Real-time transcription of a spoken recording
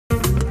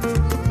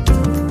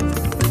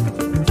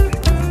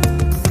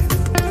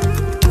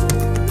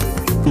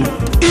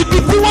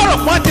rò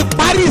pọ́n ti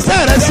parí iṣẹ́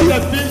rẹ sí.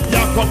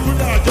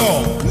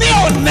 ní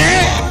òní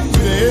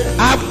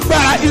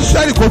agbára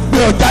Ísírẹ́lì kò gbé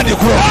ọ jáde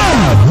kúrò.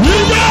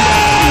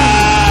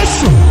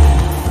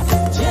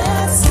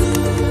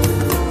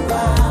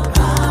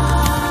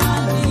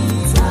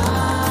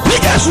 bí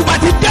Jésù bá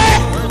ti dé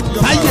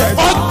ayé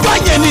ọjọ́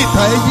yẹn ní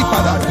ìtàn ẹ yí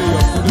padà.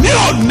 ní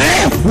òní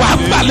wà á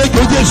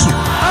gbàlejò Jésù.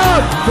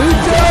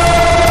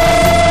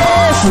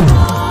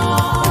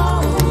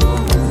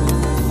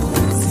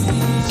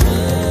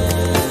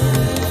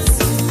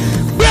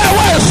 gbé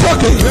ọwọ́ ẹ̀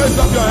sókè.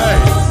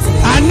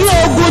 àní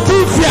ogun tí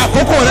ń fi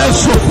àkókò rẹ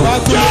ṣòfò.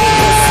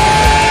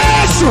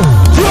 Jésù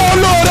tí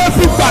olóore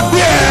fi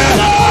gbàgbé ẹ.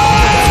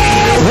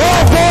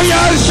 ogun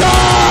yẹn ṣọ́.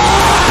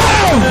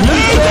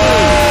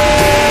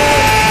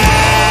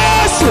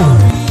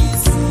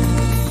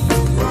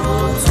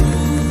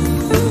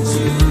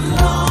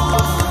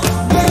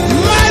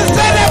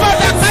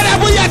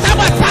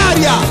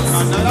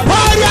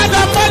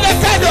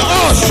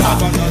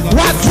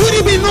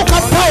 Waturi binuka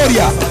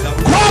pauria,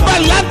 koba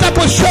lanta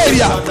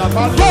posheria,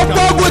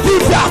 gbogbo ogun tí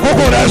fi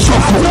àkókò rẹ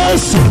ṣòfò.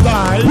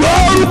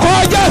 Lórúkọ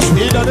Jésù,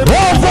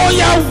 ogun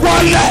yẹn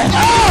wọlé.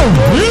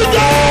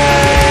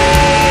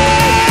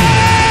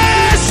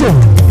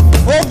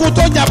 Ogun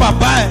tó jà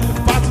bàbá ẹ,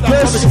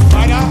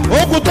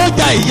 ogun tó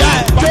jà ìyá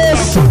ẹ,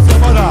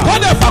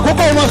 kọ́dé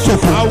fàkókò wọn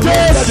ṣòfò.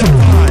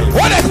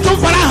 Wọ́n lè tún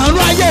fara hàn ní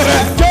ayé rẹ.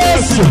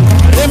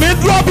 Èmi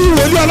dúró bí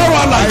wòlíì Ọlọ́run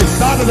àlàyé.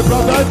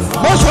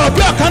 Mo sọ̀rọ̀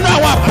bí ọ̀kan náà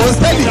àwọn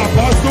àpòstélì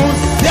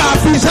tí a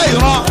fi iṣẹ́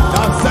ìran.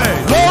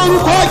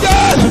 Lórúkọ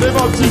Jésù,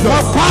 mo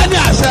pa á ní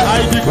àṣẹ.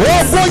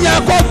 Ogun yẹn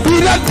kó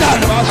bílẹ̀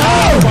dànù.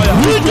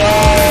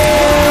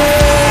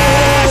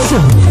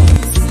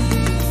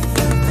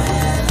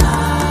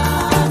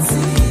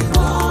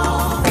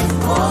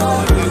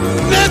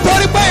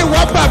 Nítorí pé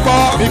ìwọ gbàgbọ́.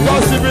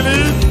 Because you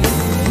believe.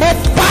 Mo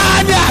pa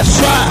á ní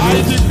àṣẹ.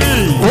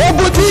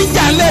 Ogun tí ń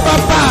jà lé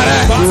bàbá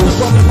rẹ̀.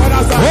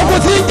 Ogun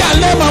tí ń jà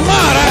lé màmá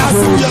rẹ̀.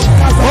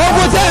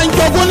 Ogun tí ń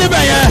jogún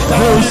níbẹ̀ yẹn.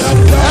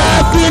 Ẹ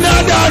fi iná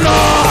dànù.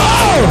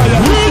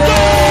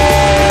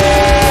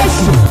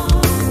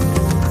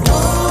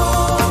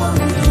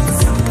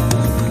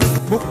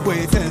 Gbogbo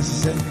èyí tẹ̀ ń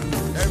ṣiṣẹ́.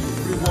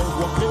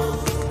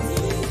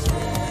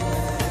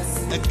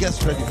 Ẹ get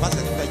ready,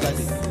 pásítọ̀ ti fẹ́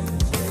jáde.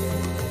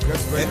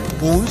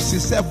 Òun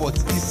ṣiṣẹ́ but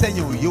iṣẹ́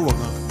yẹn ò yé wọ̀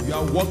gan. You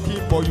are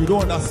working but you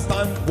don't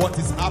understand what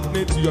is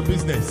happening to your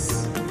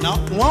business. Now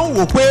wọ́n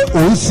wò pé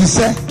òun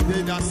ṣiṣẹ́.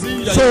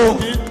 So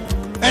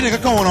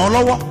ẹnìkankan wọ̀n ràn ọ́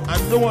lọ́wọ́.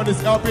 And no one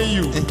is helping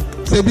you.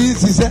 Ṣebí ń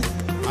ṣiṣẹ́.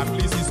 At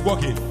least he's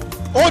working.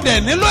 Ó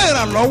dẹ̀ nílò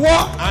ìrànlọ́wọ́.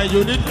 And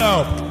you need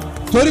help.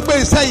 Torí pé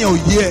iṣẹ́ yẹn ò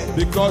yé ẹ.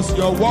 Because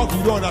your work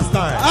you don't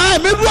understand.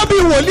 Mi dúró bí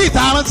wòlíì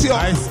tá a rántí ọ.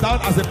 I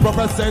stand as a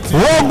prophet sent to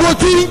you. Ogun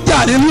tí ń jà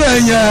nínú ẹ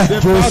yẹn.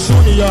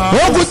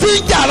 Ogun tí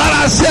ń jà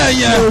lára sí ẹ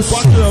yẹn.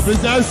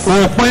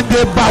 Òpin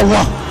dé bá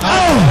wa.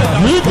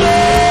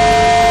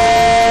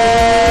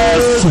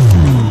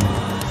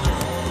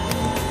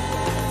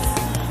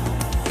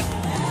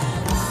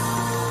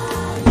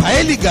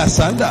 Paeli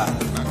gasanda.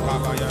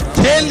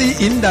 Teli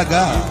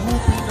indaga.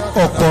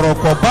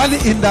 Okoroko bali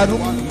indaru.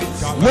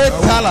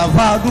 Wetala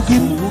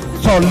vadukim.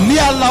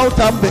 Solia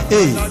lautambe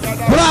e.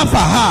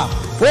 Brafa ha.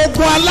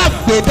 Ogun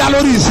alágbèdá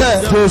lórí iṣẹ́.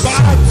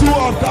 Battle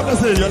of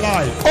darkness in your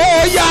life. Ó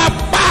yá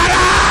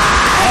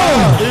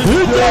para.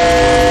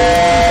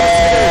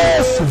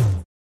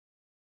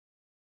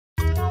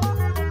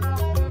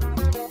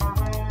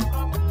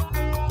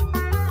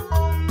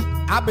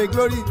 Abe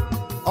glory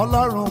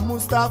Ọlọ́run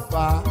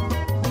Mustapha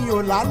ní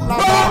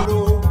Ọ̀làlàbàrò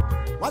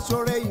wọ́n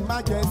ṣoore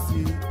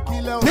emergency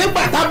kílẹ̀ òun.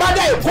 Nígbà tá a bá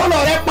dá ìkólọ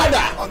rẹ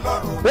padà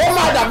ó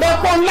máa dàbẹ́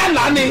pọ́n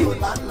ńlá ni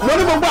mo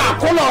ní gbogbo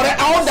àkólọ rẹ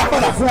a ó dà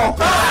padà fún ọ.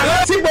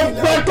 Tí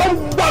gbogbo ẹ tó ń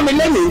gbọ́ mi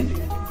lẹ́nu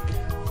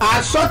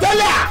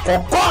àsọtẹ́lẹ̀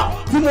àkọ́kọ́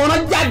tí mo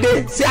rán jáde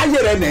sí ayé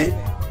rẹ nìyí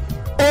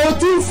o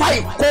ti ń fa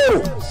ìkorò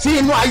sí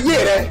inú ayé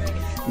rẹ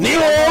ní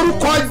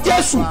orúkọ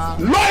Jésù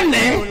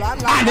lónìí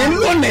àní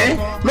lónìí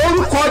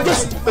lórúkọ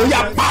Jésù ó yá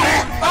parẹ́.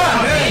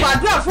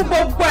 Gbàdúrà fún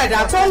gbogbo ẹ̀dá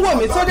tó ń wò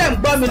mí tó dẹ̀ ń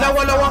gbọ́ mi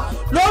lọ́wọ́lọ́wọ́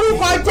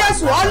lórúkọ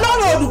Jésù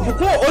Ọlọ́run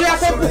olùbùkún ó yá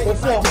kó bùkún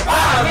fún ọ.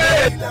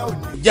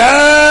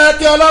 Jẹ́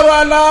kí Ọlọ́run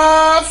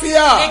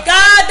àlàáfíà. The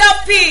God of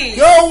peace.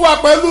 Yóò wà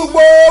pẹ̀lú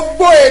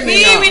gbogbo ènìyàn.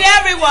 Be with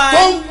everyone.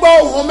 Tó ń gbọ́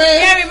ohùn mi.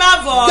 Hearing my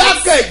voice.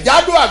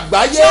 Jákèjádò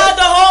àgbáyé. Show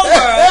the whole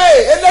world.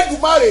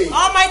 Elédùmarè.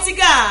 Almighty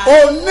God.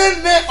 Òní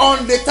ni on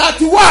the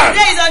 31.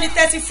 Today is on the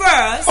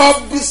 31st of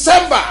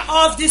December.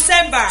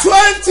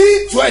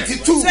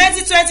 2022.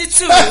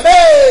 2022.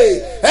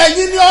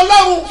 Ẹ̀yin ni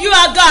Ọlọ́run. You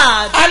are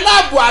God.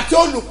 Aláàbò àti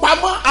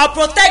olùpamọ́. Our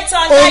protector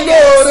and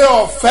guidance. Olóore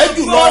ọ̀fẹ́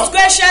jùlọ. Most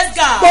gracious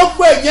God.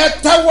 Gbogbo èèyàn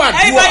tẹ́wọ̀ àdúrà.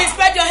 Everybody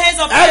spread your hands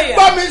of prayer. Ẹ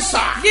gbọ́ mi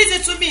sà.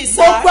 Listen to me, sir.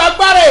 Gbogbo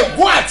agbára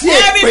ègún àti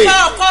èpè. Every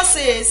power of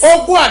curses.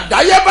 Ogun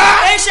àdáyébá.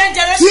 Ancient Tí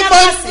generational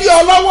máa ń curses. di ọ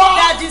lọ́wọ́.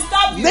 That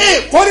disturb you. Ní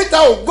ìkórìtà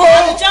ògo.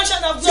 At the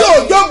junction of Tí glory.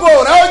 òjògo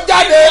rẹ̀ ó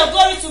jáde. Your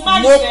glory to Mo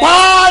manifest. pa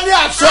á ní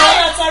àṣẹ.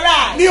 I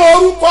authorize. Ní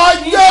orúkọ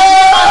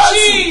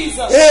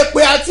Jésù.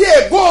 Èpè àti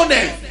ègún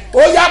nẹ̀.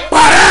 Ó yá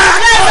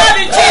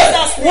parẹ́.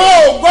 Wọ́n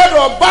ò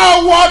gbọ́dọ̀ bá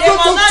ọwọ́ ọdún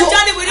tuntun.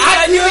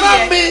 Àti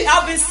rán mi.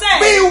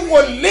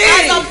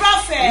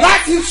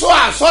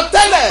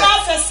 tẹ́lẹ̀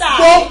prophesy.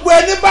 gbogbo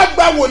ẹni bá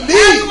gba wòlíì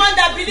Everyone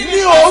that believes ní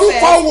in orúkọ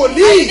prophet,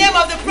 wòlíì in the name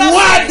of the prophet,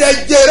 wọ́n á dẹ̀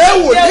jèrè they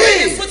will wòlíì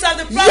eat the fruit of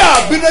the prophet. yá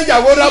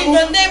àbínẹ́yàwó rábù In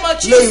the name of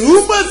lè Jesus.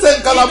 rúmọ̀sẹ̀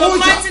nkàlàmújà In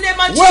the mighty name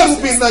of wọ́n Jesus.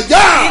 rúbi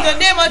nàjà In the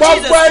name of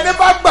gbogbo Jesus. ẹni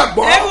bá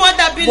gbàgbọ́ Everyone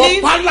that mọ̀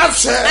believes,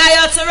 pálásẹ̀ I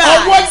authorize.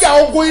 ọwọ́jà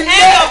ogun ilé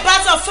End of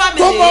battle of tó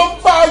family máa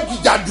ń bá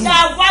jìjàdù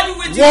that value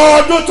with you.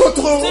 wọ́n ọdún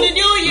tuntun To the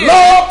new year.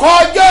 lọ́kọ̀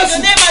jésù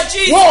In the name of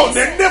Jesus. wọ́n ò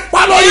ní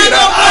nípa lórí End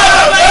rẹ̀ of battle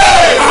of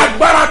family.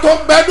 agbára tó ń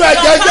bẹ́nu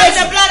ẹ̀jẹ̀ Don't fight the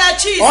jésù blood of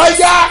Jesus.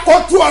 ọ̀yá kó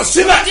tú ọ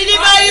sílẹ̀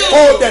Deliver you.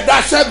 ó dẹ̀dá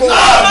ṣẹ́gun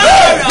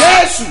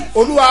jésù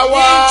olúwa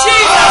wá In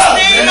Jesus'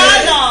 name, my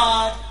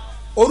Lord.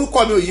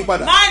 orúkọ mi ò yí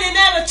padà Mine will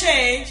never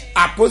change.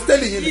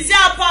 àpọ́stélì yìí Is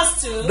your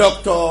apostle.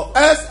 dr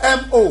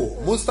smo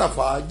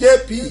mustapha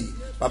jp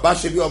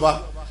babasebioba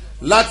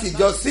láti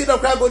ìjọ seed of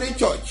christ golden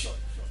church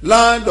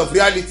land of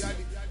reality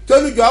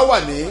tólùjọ wà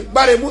ní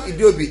gbáremú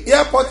ìdíòbí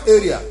airport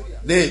area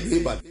ní ìlú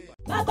ìbàdàn.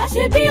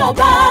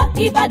 Babasebioba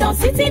Ìbàdàn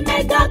City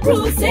Mega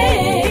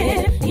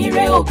Crusade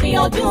ire òpin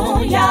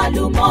ọdún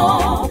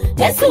yálùmọ́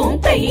Jésù ń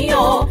pè yín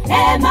o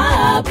ẹ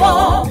máa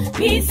bọ̀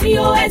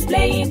PCOS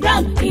playing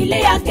ground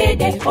ilé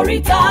akéde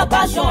oríta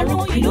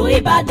Báṣọ̀run ìlú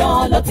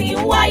Ìbàdàn ló ti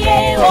ń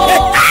wáyé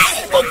o.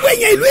 Gbogbo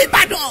èèyàn ìlú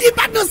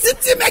Ìbàdàn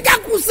City Mega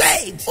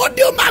Crusade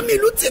òde o máa mi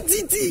ìlú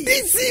títí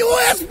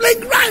PCOS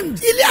playing ground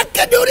ilé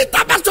akéde oríta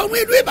Báṣọ̀run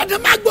ìlú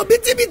Ìbàdàn máa gbọ́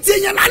bítíbitì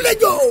èèyàn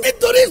lálejò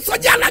nítorí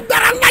ìsọjí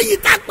alágbára láyé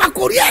tá a pa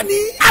kórí ẹ̀ ní.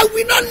 I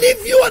will not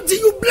leave you until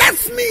you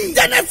bless me.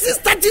 Genesis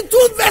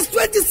 32 verse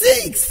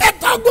 26.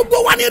 Ẹ̀tọ́ gbogbo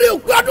wa ní ire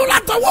òpin ọdún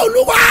látọwọ́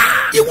Olúwa.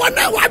 Ìwọ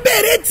náà wá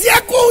bẹ̀rẹ̀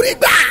tiẹ̀ kó rí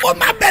gbà. Ó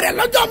máa bẹ̀rẹ̀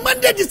lọ́jọ́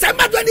Monday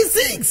December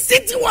 26.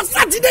 Títí wọ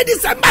Saturday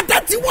December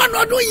 31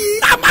 ọdún yìí.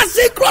 Tá a máa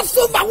ṣe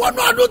crossover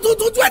wọnú ọdún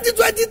tuntun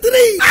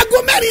 2023. Aago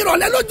mẹ́rin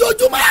ìrọ̀lẹ́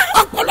lójoojúmọ́.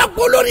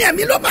 Ọ̀pọ̀lọpọ̀ olórin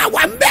ẹ̀mí ló máa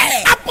wà ń bẹ̀.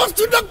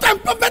 Apostle Dr. and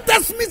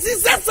Prophetess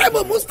Mrs. S.M.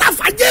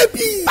 Mustapha JB.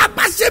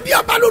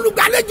 Babasebioba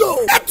lolùgbàlejò.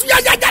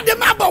 Ẹ̀túyàyà jáde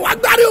máa bọ̀ wá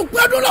gbárí òpin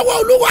ọdún lọ́wọ́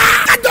Olúwa.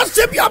 Kájọ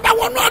ṣe bí ọba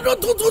wọnú ọdún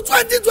tuntun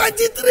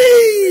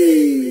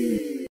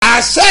 2023.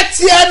 àṣẹ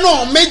tí ẹnu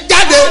mi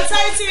jáde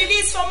Authority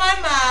released from my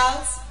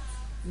mouth.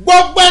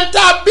 gbogbo ń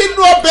tá a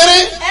bínú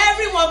obìnrin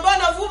Everyone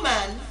born of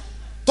woman.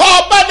 tó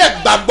o bá dẹ̀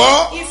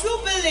gbàgbọ́ If you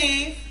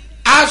believe,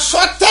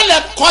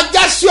 àsọtẹ́lẹ̀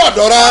kọjá sí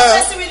ọ̀dọ̀ rẹ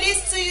authority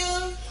released to you.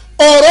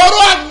 òróró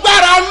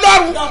agbára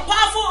ọlọ́run The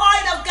powerful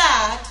oil of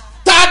God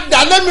tá a dà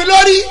lé mi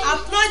lórí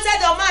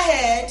anointed on my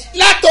head.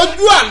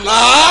 látọjú àlá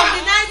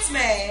The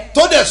nightmare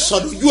tó dẹ̀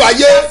sọ̀dọ̀jú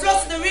ayé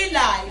flows to the real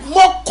life.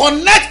 mo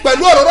connect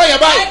pẹ̀lú òróró yẹn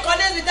I báyìí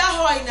connect with that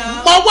oil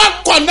now. mo wá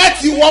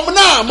connect ìwọ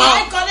náà mọ́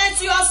I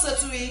connect you also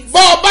to it.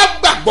 bọ́ ọ bá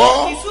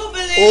gbàgbọ́ If you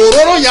believe,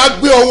 òróró yẹn á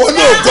gbé owó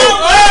lóògó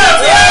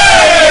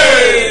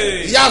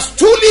in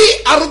yastuli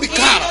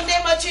arubika the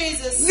name of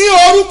Jesus. ní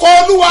orúkọ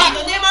olúwa In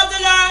the name of the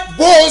Lord.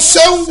 bó o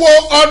ṣe ń wo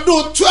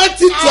ọdún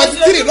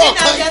 2023 náà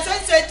kan yìí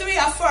 2023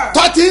 afar.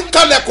 tó ti ń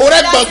kalẹ̀kùn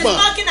rẹ That is gbọ̀ngbọ̀n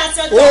knocking at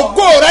your door.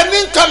 ògo rẹ ní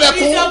It is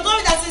kalẹ̀kùn your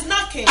God that is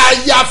knocking.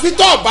 àyàfi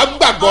tó o bá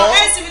gbàgbọ́ Or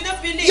else you will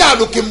not believe.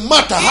 yàlùkì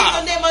mọ́ta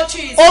In the name of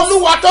Jesus.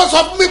 olúwa tó sọ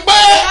fún mi pé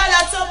God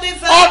has told me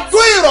first.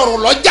 ọdún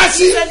ìrọ̀rùn lọ́jà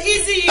sí It's an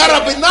easy year.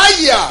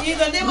 arabinaya In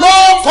the name of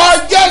lórúkọ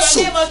Jesus. jésù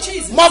In the name of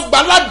Jesus. mo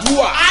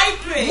gbàládùá I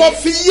pray. mo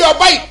fi yí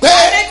ọba ìpè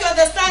I make you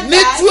understand ní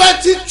that.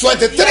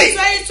 2023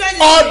 Yes, 2023.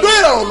 ọdún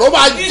ìrọ̀rùn ló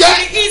máa It will jẹ́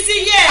be easy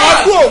year.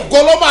 ọdún ògo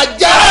ló máa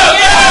jẹ́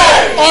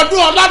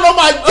ọdún ọlá ló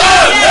máa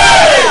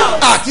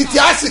jẹ́ àti ti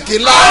àsìkí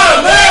ńlá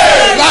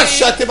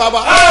láṣẹ ti bàbá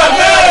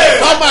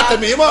lọ́mọ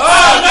àtẹ̀mí mọ́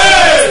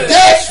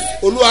jésù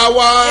olúwa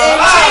wá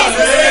Jesus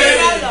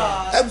name,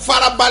 Lord. ẹ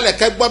farabalẹ̀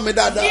kẹ́ gbọ́ mi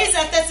dáadáa Please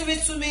attest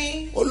it to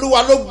me.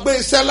 olúwa ló gbé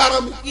iṣẹ́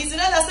lára mi Is the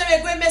Lord that sent me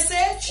a great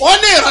message? ó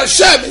ní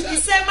ìránṣẹ́ mi He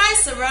said, my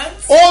servant,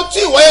 ohun tí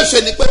ìwọ yóò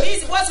ṣe ni pé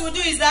what we will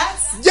do is that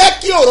jẹ́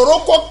kí òróró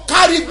kó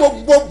kárí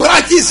gbogbo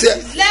branches ẹ̀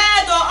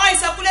let the oil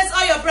circulate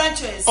all your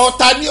branches.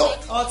 ọ̀tà ni ó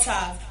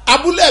Altar,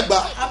 abúlé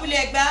ẹ̀gbá Abule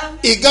Egba,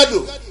 ìgàdò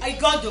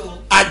Igodo,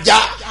 àjà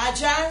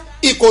Aja,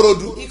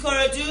 ìkòròdú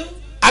Ikorodu,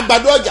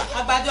 àgbàdo ọjà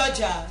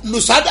Agbadoja,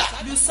 lùsádà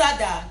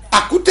Lusada,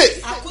 àkútè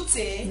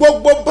Akute,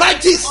 gbogbo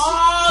branches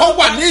tó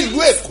wà ní ìlú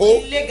èkó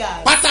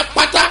Lagos,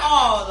 pátápátá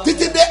all of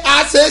títí dé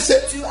àṣeéṣe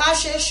to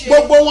Asheshe,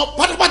 gbogbo wọn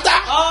pátápátá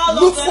all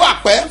of lùfú them,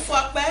 àpẹ́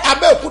Lufuape,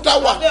 abẹ́òkúta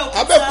wà Abẹ́òkúta,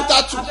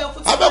 abẹ́òkúta tù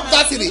Abẹ́òkúta abẹ́òkúta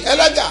one, tìrì two,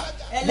 ẹlẹ́gà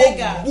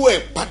Ẹlẹ́gà. gbogbo ẹ̀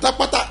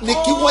pátápátá ni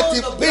kí wọ́n ti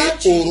all the pé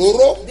branches,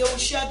 òróró they will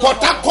share the Port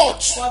oil.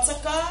 Harcourt Port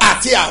Harcourt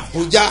àti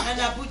àbújá and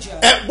Abuja.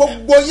 ẹ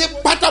gbogbo yín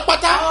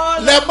pátápátá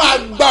All lẹ máa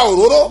gba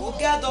òróró will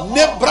get the oil.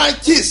 ní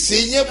branches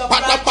yín Your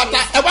pátápátá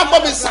branches, ẹ wá gbọ́ mi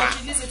all the sà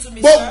branches, listen to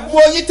me, gbogbo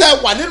yín tẹ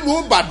wà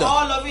nílùú ìbàdàn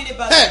All of it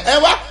about ẹ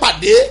wá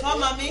pàdé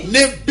Come on, me.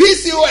 ní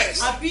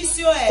bcos At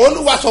PCOS,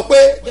 olúwa sọ pé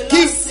The kí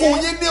n Lord fún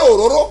said, yín ní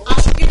òróró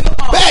I should give you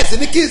all. bẹ́ẹ̀ sì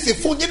ni kí n sì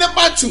fún yín ní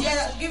bàtù Yes,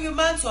 I give you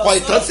mantle. kọ̀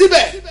ìtàn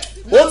síbẹ̀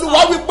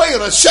olúwa wípé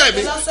ìránṣẹ́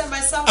mi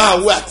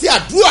àwẹ̀ àti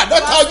àdúrà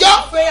àádọ́ta ọjọ́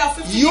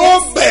yóò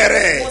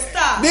bẹ̀rẹ̀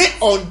ní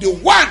on the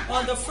 1.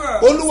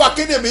 olúwa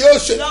kí ni èmi yóò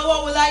ṣe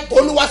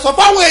olúwa sọ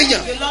fáwọn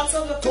èèyàn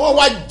kí wọ́n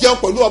wá jẹun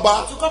pẹ̀lú ọba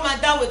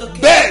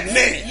bẹ́ẹ̀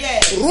ni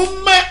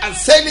rúmẹ́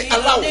àṣẹ́ni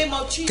aláwọ̀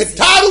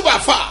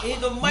kìtàrúbàfà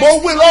mo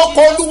wí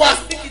lọ́kọ̀ olúwa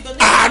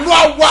àánú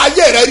àwọ̀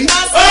ayé rẹ rí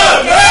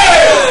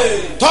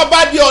tọ́ba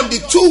di on the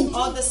 2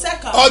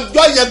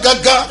 ọjọ́ yẹn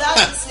gangan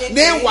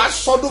ní wàá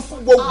sọdún fún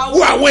gbogbo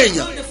àwọn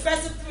èèyàn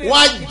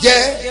wọ́n á jẹ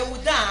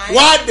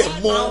wọ́n á dẹ̀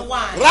mọ́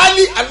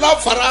rálí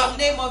aláfara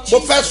mo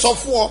fẹ́ sọ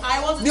fún ọ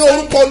ní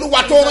orúkọ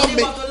olúwa tó rán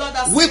mi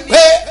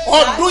wípé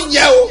ọdún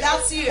yẹn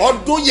o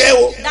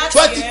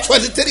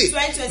 2023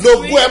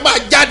 lògùn ẹ máa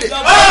jáde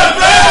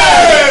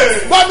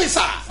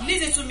bọ́mísà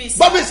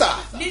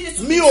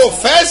mi ò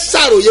fẹ́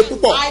ṣàròyé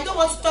púpọ̀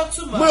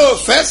mi ò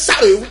fẹ́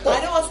ṣàròyé púpọ̀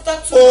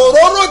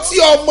òróró tí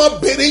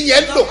ọmọbìnrin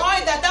yẹn lò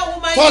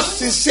tó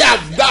ṣiṣẹ́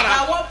agbára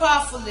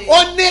ó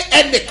ní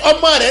ẹnì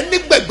ọmọ rẹ̀ ní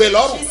gbẹ̀gbẹ̀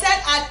lọ́rùn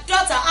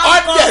ó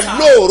dẹ̀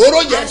lo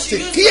òróró yẹn sì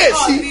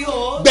kíyèsí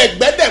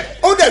gbẹ̀gbẹ̀ dẹ̀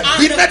ó dẹ̀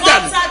gbiná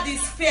dànù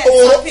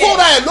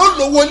fúnra ẹ̀ ló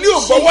lówó ní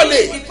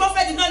ògbówọlé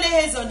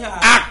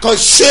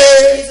àkànṣe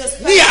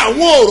ní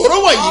àwọn òróró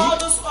wọ̀nyí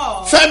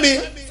Fẹ́mi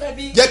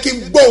jẹ́ kí n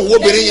gbọ́ òun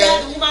obìnrin yẹn.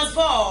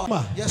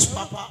 Yes,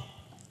 Papa.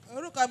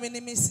 Orúkọ mi ni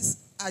Mrs.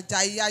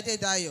 Ajayi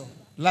Adédayọ̀.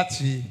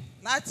 Láti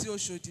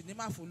Òṣòdì ní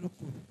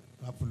Máfolúkù.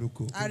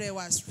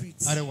 Arewa Street.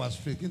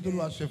 Kí n tó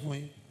lọ ṣe fún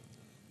yín.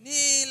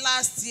 Ní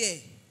last year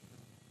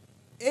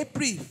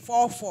April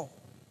 4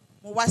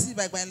 mo wá sí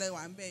ìgbà ilẹ̀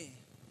wà ń bẹ̀ yẹn.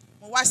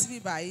 Mo wá síbí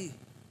báyìí.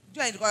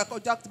 Ìjọ ìdíkọ̀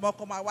ọjọ́ tí mo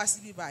kọ́ máa wá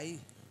síbí báyìí.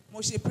 Mo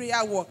ṣe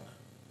prayer work.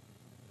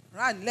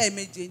 Rán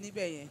lẹ́ẹ̀méje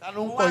níbẹ̀ yẹn. Ta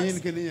ló ń kọ yín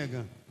ní kíní yẹn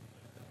gan?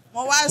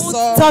 Mo wá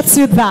sọ. Who taught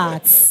you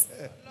that?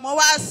 Mo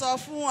wá sọ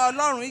fún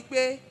Ọlọ́run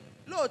wípé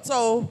lóòótọ́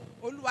o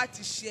Olúwa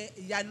ti ṣe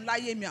ìyanu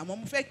láyé mi àmọ́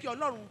mo fẹ́ kí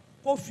Ọlọ́run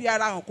kó fi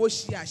ara hàn kó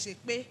ṣe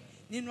àṣepé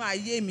nínú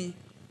ayé mi.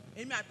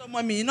 Èmi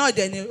àtọmọ mi náà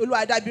dẹ̀ ni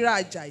Olúwadábírà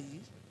Àjàyí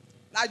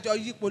lájọ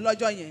yípo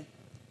lọ́jọ́ yẹn.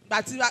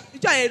 Ìgbà tí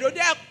ìjọ yẹn èrò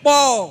dẹ̀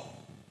pọ̀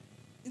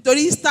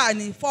nítorí Easter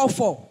ni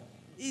 4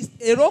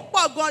 èrò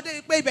pọ̀ gan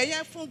débi pé ibẹ̀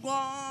yẹn fún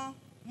gan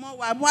mo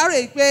wà mo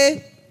rò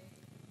pé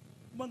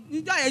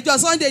níjọ́ yẹn jọ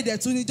Sunday dẹ̀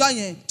tún níjọ́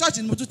yẹn church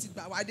ni mo tún ti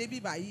gbà wá dé bí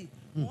báyìí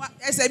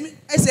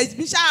ẹsẹ̀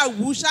mi ṣáà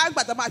wú ṣáà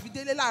gbàtà máa fi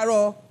délé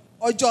láàárọ̀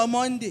ọjọ́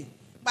Monday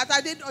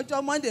gbàtà dé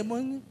ọjọ́ Monday mo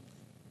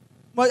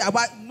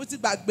ti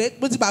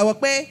gbàgbọ́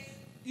pé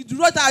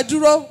ìdúró tá a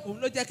dúró òun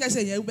ló jẹ́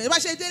kẹsẹ̀ yẹn gbẹ bá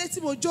ṣe délé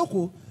tí mo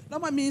jókòó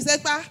lọ́mọ mi ṣe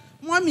pa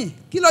mọ́mì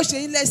kí ló ṣe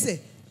yín lẹ́sẹ̀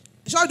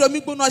ṣọ́ọ̀dọ̀ omi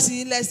gbóná sí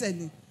yín lẹ́sẹ̀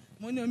ni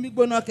mo ní omi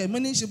gbóná kẹ̀ mo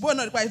ní ṣùgbọ́n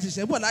náà nípa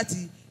ìṣẹ̀ṣẹ̀ bọ̀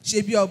láti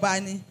ṣe bí ọba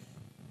ni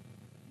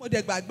mo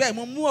dẹ̀ gbàgbé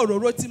mo mú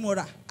òróró tí mo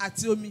rà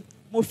àti omi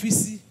mo fi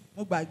sí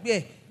mo gbàgbé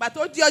ẹ̀ gbà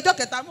tó di ọjọ́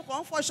kẹta mo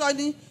kàn ń fọṣọ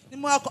ní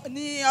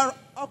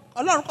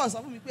Ọlọ́run kàn sọ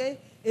fún mi pé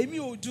èmi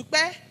ò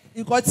dúpẹ́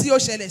nǹkan tí ó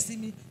ṣẹlẹ̀ sí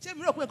mi ṣé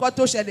mi rò pé nǹkan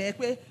tó ṣẹlẹ̀ yẹn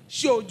pé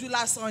ṣé ojú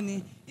lásán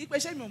ni ipe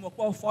ṣé mi ò mọ̀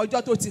pé ọ̀fọ̀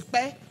ọjọ́ tó ti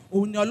pẹ́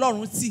òun ni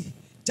Ọlọ́run tì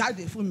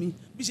jáde fún mi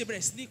bí ṣe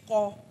bẹ̀rẹ̀ sí ní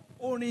kọ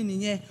orin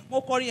nìyẹn mo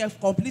kọrin yẹn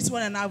complete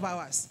 1.5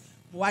 hours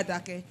mo wá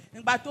dákẹ́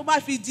nígbà tó bá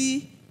fi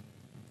di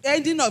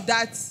ending of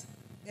that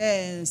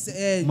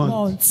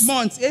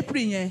month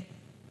April yẹn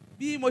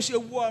bí mo ṣe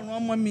wú ọrùn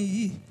ọmọ mi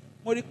yìí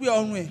mo rí pé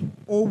ọrùn ẹ̀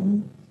ó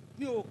wú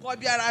mi ò kọ́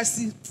bí ara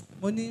sí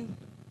mo ní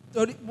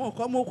torí mo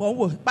kàn ń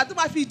wò nígbà tó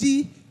bá fi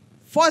di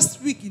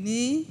first week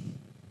ní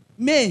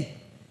May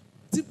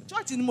tí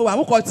church ni mo wà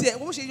mo kàn tiẹ̀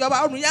mo ṣe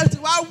yọba ọrùn yẹn ti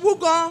wá wú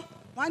gan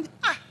wọ́n á ní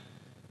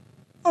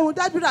ọrùn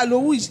Dábírà ló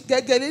wú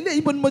gẹ́gẹ́ lélẹ̀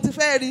ibo ni mo ti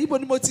fẹ́ rí ibo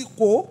ni mo ti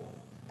kó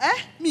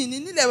mi ní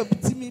nílẹ̀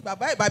tí mi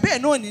bàbá ẹ̀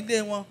náà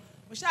nílé wọn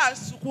mo ṣáà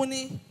sunkún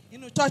ní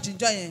inú church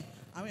ìjọ yẹn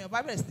àwọn èèyàn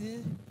bá bẹ̀rẹ̀ sí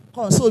ní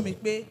console mi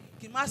pé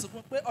kí n má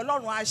sunkún pé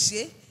Ọlọ́run á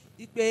ṣe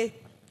é pé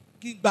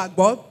kí n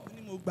gbàgbọ́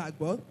ni mo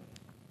gbàgbọ́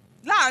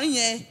láàrin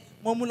yẹn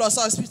mo mú lọ sí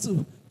hospital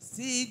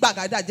sí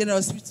Gbàgádà General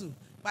Hospital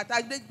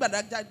gbàtàgbé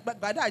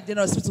Gbàgádà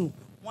General Hospital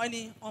wọ́n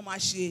ní wọ́n máa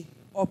ṣe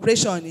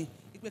operation ni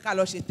pé ká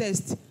lọ ṣe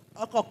test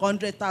ọkọ̀ọ̀kan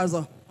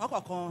 100,000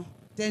 ọkọ̀ọ̀kan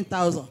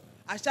 10,000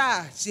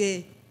 àṣà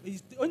ṣe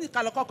ó ní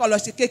ká lọ kọ́kọ́ lọ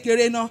ṣe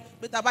kékeré náà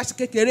pé tá a bá ṣe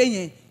kékeré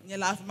yẹn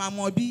la fi máa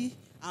mọ bí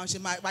àwọn ṣe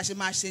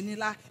máa ṣe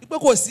nílá pé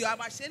kò sí a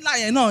máa ṣe ńlá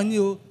yẹn náà ni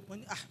o mo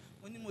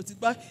ní mo ti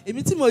gbọ́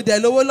èmi tí mo dẹ̀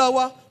lówó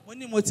lọ́wọ́ mo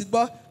ní mo ti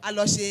gbọ́ a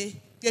lọ ṣe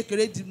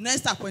kékeré the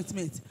next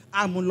appointment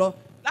a mú lọ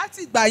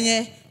láti ìgbà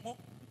yẹn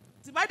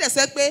tí bá dẹ̀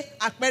sẹ́ pé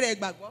àpẹẹrẹ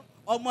ìgbàgbọ́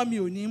ọmọ mi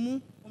ò ní mú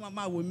wọ́n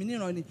máa wò mí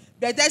níran ni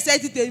bẹ̀ẹ́dẹ́ sẹ́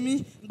ti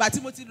tèmi ìgbà tí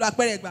mo ti lo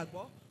àpẹẹrẹ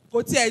ìgbàgbọ́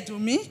kò tiẹ̀ dùn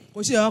mí kò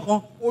ṣe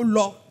nǹkan ó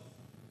lọ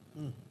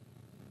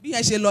bí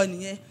yẹn ṣe lọ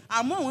nìyẹn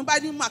àmọ́ òun bá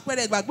ní mú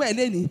àpẹẹrẹ ìgbàgbọ́ ẹ̀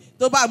lénìí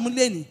tó bá mú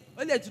lénìí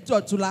ó lè tutù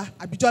ọ̀túnla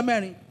àbíjọ́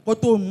mẹ́rin kó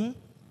tó mú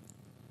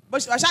bó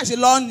ṣe ṣàṣe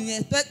lọ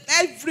nìyẹn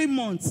every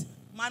month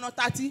máa ná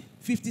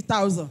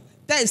 30,000-50,000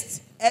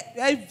 test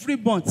every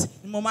month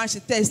ni mo máa ń ṣe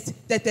test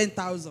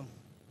 10,000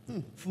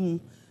 fún un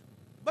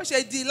bó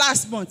ṣe di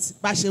last month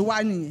bá ṣe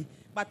wá nìyẹn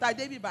bàtà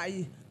débì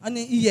báyìí wọ́n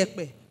ní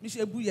iyẹ̀pẹ̀ mi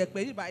ṣe bu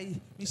iyẹ̀pẹ̀ yìí báyìí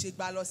mi ṣe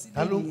gbà lọ sílé nìyẹn.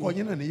 ta ló ń kọ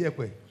yín náà ní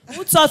iyẹ̀pẹ̀.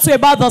 Who taught you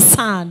about the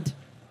sand?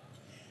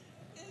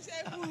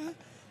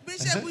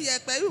 bíṣẹ́bù yẹ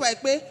pé wíwá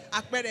pé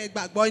àpẹẹrẹ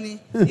ìgbàgbọ́ ni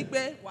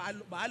wípé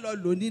wàá lọ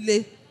lò nílé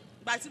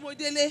gbà tí mo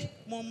délé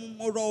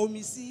mo rọ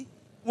omi sí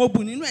mo bù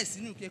nínú ẹ̀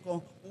sínú ike kan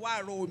mo wá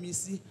rọ omi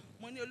sí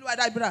mo ní Olúwa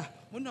dábìrà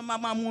mo ní ọmọ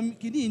máa mú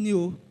kíní ni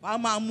o wàá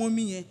máa mú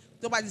omi yẹn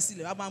tó bá ti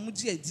sílẹ̀ wàá máa mú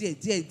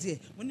díẹ̀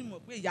mo ní mọ̀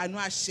pé ìyanu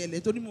á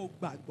ṣẹlẹ̀ torí mo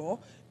gbàgbọ́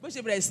bó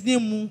ṣe bẹ̀rẹ̀ sí ní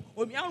mu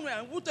omi àrùn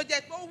ẹ̀ ń wú tó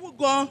jẹ́ pé ó wú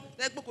gan-an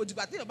tó jẹ́ pé kò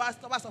dìgbà téèyàn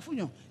bá sọ fún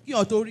yàn kí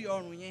yàn tó rí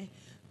ọrùn yẹn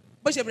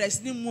bó ṣe bẹ̀rẹ̀ sí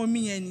ní mu omi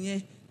yẹn nìyẹn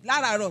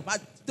láràárọ̀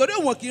torí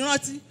òun kì í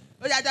rántí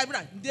ó yá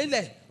dábìrà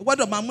délẹ̀ ó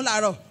gbọ́dọ̀ máa mú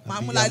láàárọ̀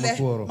máa mú lálẹ́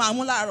máa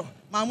mú láàárọ̀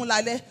máa mú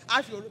lálẹ́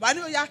á fi òróró bá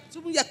ní ó yá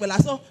túbú yẹ̀pẹ̀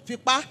lásán fi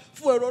pa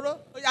fún òróró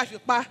ó yá fi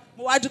pa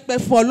mo wá dúpẹ́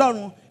fún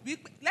Ọlọ́run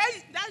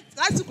lẹ́yìn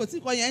lásìkò tí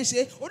nǹkan yẹn ń ṣe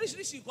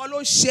oríṣiríṣi nǹkan ló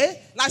ṣe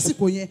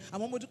lásìkò yẹn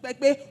àmọ́ mo dúpẹ́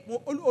pé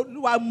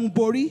Olúwa mú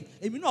borí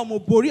èmi náà mo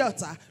borí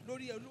ọ̀tá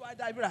lórí Olúwa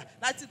dábìrà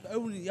láti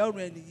ọrùn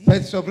ẹ̀ nìyí. ẹ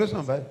ti ṣe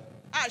operation báyìí.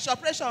 ṣe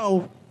operation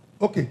o.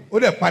 ok ó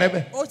dẹ̀ parẹ́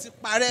bẹ́ẹ̀. ó ti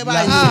parẹ́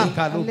báyìí.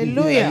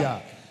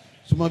 Hallelujah.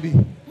 Sumabi.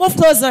 Move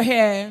closer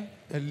here.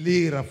 In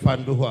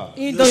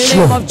the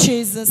name of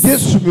Jesus.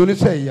 Jesus,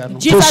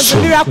 the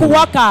miracle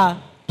worker.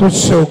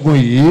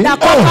 That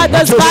conquered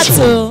this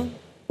battle.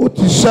 The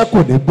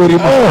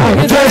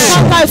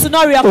conquer is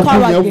not reoccur again.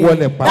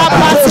 That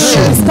battle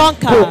is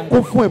conquered.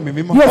 You're full of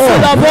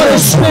Holy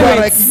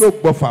Spirit.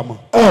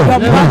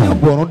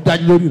 Heaven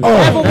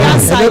will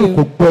answer you.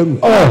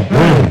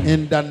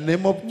 In the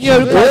name of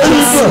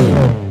Jesus.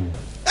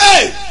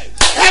 Hey,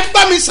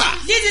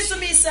 Listen to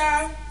me,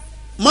 sir.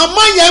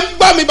 Mama yẹn ń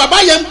gbọ́ mi, bàbá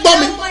yẹn ń gbọ́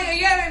mi.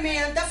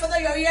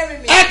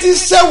 Ẹ ti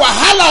ṣe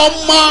wàhálà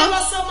ọmọ.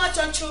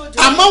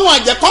 Àmọ́ wọn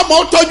àjẹ́ kọ́ ọmọ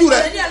ó tọ́jú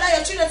rẹ̀.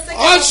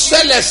 Ó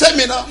ṣẹlẹ̀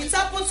sẹ́mi náà.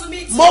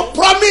 Mo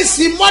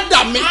promise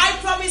mother mi.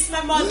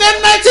 Ní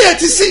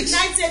 1986.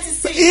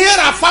 Ìyẹn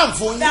ra fan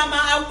fún yín.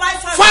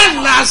 Fan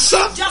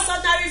lásán.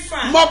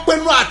 Mo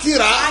pinnu àti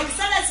rà á.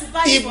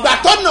 Ìgbà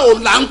tó nà ò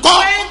là ń kọ́.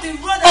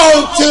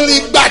 Òǹtìrì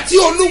ìgbà tí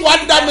Olúwa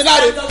dá mi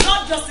láre.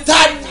 Tá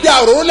a da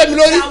òróró lé mi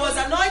lórí.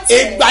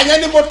 Ìgbà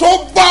yẹn ni mo tó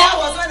gbọ́.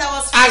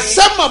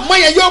 Àṣẹ màmá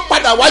yẹn yóò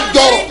padà wá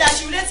jọrọ̀.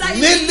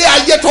 Nílé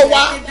ayé tó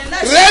wá.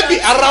 Rẹ́bì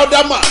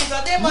Aráódámà.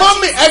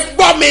 Mọ́mí ẹ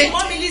gbọ́ mi.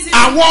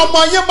 Àwọn ọmọ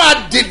yẹn máa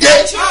dìde.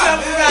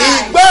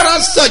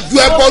 Ìgbẹ́ràn sàn ju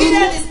ẹbọ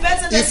rúru.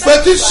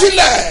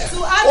 Ìfetísílẹ̀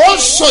ó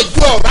sàn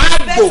ju ọ̀rá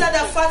àgbò.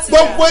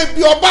 Gbogbo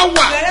ibi ọba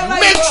wà.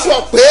 Make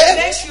sure pé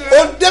ó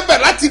débẹ̀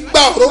láti gba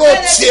òróró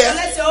tiẹ̀.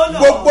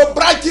 Gbogbo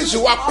branches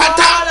wa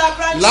pátá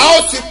làó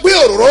ti pín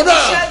òróró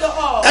náà.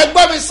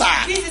 Ẹgbẹ́ mi sà,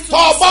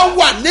 tọ́ ọba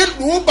wà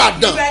nílùú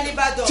Ìbàdàn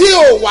tí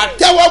ò wà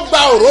tẹ́wọ́ gba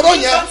òróró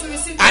yẹn.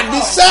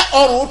 Àníṣe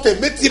ọrùn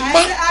tèmi ti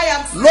mọ́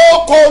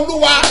lóko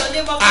Olúwa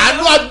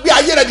àánú agbé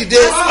ayé rẹ̀ dìde.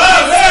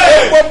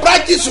 Gbogbo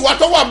branches wa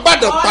tó wà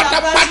Ìbàdàn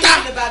pátápátá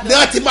ni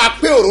wọ́n ti máa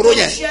pé òróró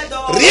yẹn.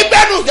 Rí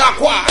bẹ́ẹ̀nù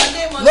gàkúà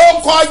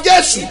lóko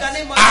Jésù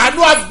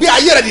àánú agbé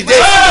ayé rẹ̀ dìde.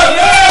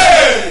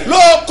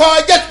 Lóko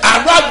Jésù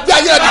àánú agbé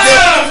ayé rẹ̀ dìde.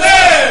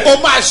 O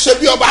máa ṣe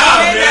bí ọba.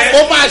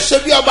 O máa ṣe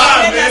bí ọba.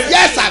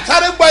 Yẹ́sà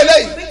sáré gbọ́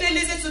eléyìí.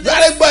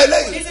 Sáré gbọ́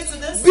eléyìí.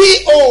 Bí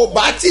o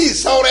bá tí ì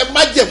san ọrẹ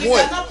májẹ̀mú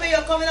ẹ̀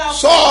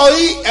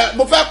sọ́ọ́rí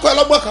mo fẹ́ kọ́ ẹ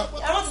lọ́gbọ́n kan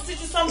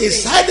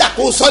ìsáyà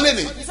kò sọ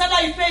lẹ́nu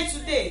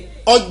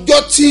ọjọ́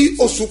tí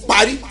oṣù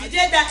parí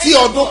tí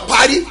ọdún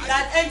parí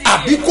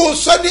àbí kò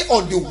sọ ní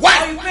on the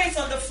one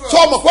sọ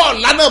ọmọ kọ́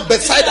ọ̀la náà bẹ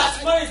sáyà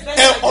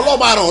ẹ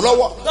ọlọ́mọ àràn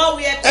lọ́wọ́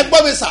ẹ gbọ́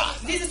mi sà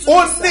ó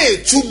ní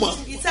ìtumọ̀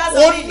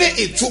ó ní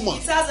ìtumọ̀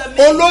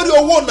olórí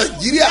owó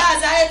Nàìjíríà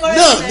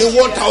náà ní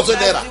 1,000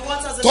 naira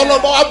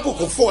tọ́lọ́mọ wa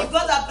bùkún fún ẹ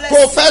kó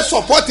o fẹ́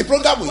support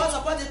program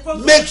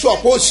yìí make sure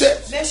kó o ṣe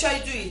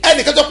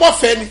ẹnìkan tó pọ̀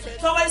fẹ́ ni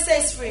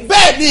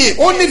bẹ́ẹ̀ ni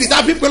ó ní ìdíjà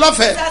pípé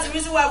lọ́fẹ̀ẹ́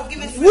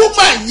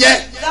woman yẹn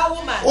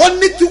ó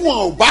ní tí wọn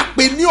ò bá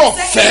pe ní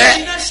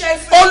ọ̀fẹ́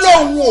ó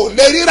lóun ò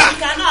lè ríra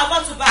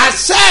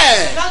àṣẹ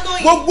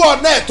gbogbo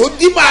ọ̀nà ẹ̀ tó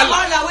dí máa là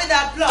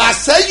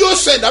àṣẹ yóò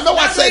ṣe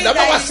ìdámẹ́wàá ṣe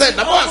ìdámẹ́wàá ṣe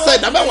ìdámẹ́wàá ṣe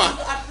ìdámẹ́wàá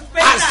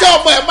àṣẹ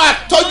ọmọ ẹ̀ máa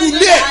tọ́jú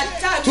ilé ẹ̀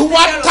tí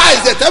wọ́n á ta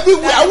ìṣẹ̀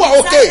everywhere wà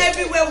òkè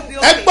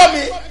ẹ gbọ́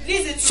mi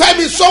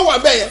Fẹ́mi sọ́wọ́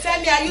abẹ́ yẹn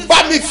bá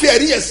mi fi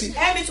ẹ̀rí yẹn sí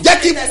jẹ́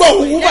kí gbọ́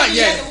òun wúmà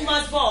yẹn.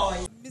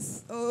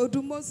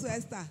 Odùmọ̀sù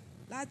Esther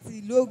láti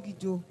ìlú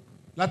Ògìjò.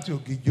 Láti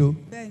Ògìjò.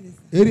 Bẹ́ẹ̀ni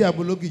sà. Eré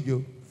abúlé Ògìjò.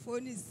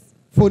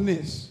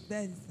 Phoenix.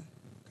 Bẹ́ẹ̀ni sà.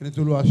 Kí ni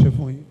tó ló wá ṣe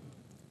fún yín?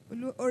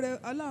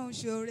 Ọlọ́run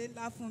ṣe oore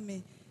ńlá fún mi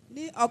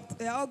ní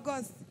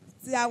August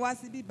tí a wá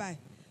sí bíbáyìí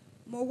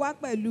mo wá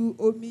pẹ̀lú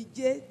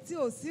omijé tí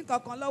ò sí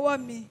kankan lọ́wọ́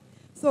mi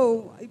so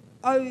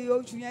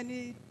oṣù yẹn ni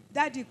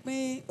dáàdì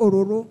pín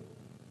òróró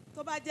tó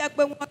bá jẹ́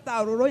pé wọ́n ta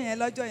òróró yẹn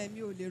lọ́jọ́ yẹn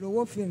mi ò lè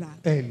rówó fi rà.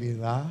 Ẹ lè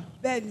rà á.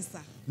 Bẹ́ẹ̀ni sà.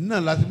 Náà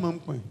láti máa ń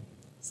pín.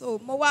 So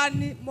mo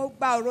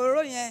gba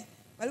òróró yẹn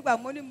pẹ̀lú gbà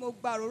mo ní mo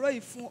gba òróró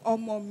yìí fún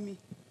ọmọ mi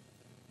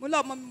mo lọ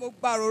ọmọ mi mo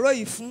gba òróró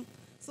yìí fún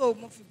so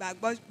mo fi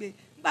gbàgbọ́ pé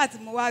nígbà tí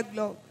mo wá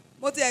lọ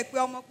mo ti ẹ̀ pé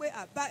ọmọ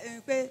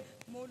pé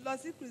mo lọ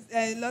sí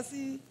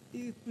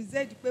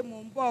crusade pé mo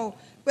ń bọ̀ o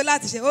pé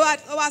láti ṣe ó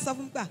wá sọ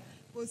fún mi gbà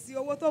kò sí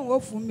owó tóun ó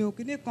fún mi ò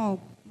kíní kan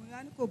mo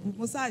ní kò bù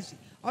mo ṣáàṣì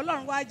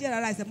Ọlọ́run wá jẹ́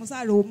rárá ìṣẹ̀ mo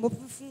ṣáàrò mo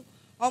fún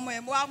ọmọ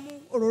yẹn mo wá mú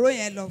òróró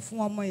yẹn lọ fún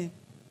ọmọ yẹn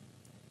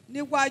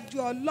níwájú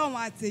ọlọ́run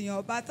àti èèyàn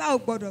ọba tá ò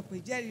gbọ́dọ̀ pè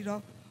jẹ́rìí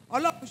rọ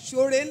ọlọ́run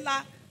ṣoore ńlá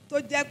tó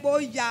jẹ́ pé ó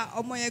ya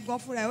ọmọ yẹn gan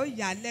fúnra ẹ̀ ó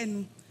yà á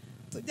lẹ́nu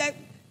tó jẹ́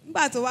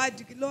nígbà tó wá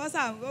di lọ́wọ́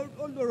sà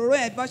ó lo òróró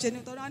yẹn bọ́n ṣe ní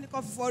tọ́lá ní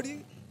kó forí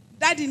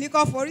dáàdì ní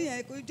kó forí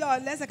yẹn kó jọ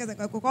lẹ́sẹ̀kẹsẹ̀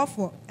kó kọ́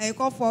fọ̀ ẹ̀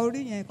kó fọ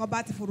orí yẹn kó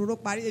bá ti fòróró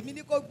parí èmi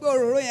ní kó gbé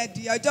òróró yẹn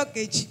di ọjọ́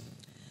kejì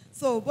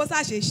so bó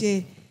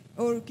ṣàṣeṣe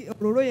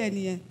òróró yẹn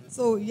nìyẹn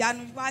so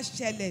ìyanu wá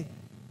ṣẹlẹ̀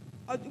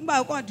nígbà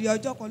tó kàn di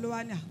ọjọ́ kan ló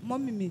wá ní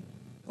mọ́mì mi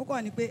ó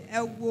kàn ní pé ẹ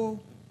wo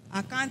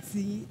àkáǹtì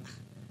yín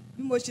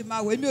bí mo ṣe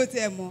máa wò èmi ò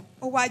tiẹ̀ mọ̀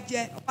ó wá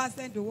jẹ́ ó wá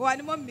sẹ́ndì owó wá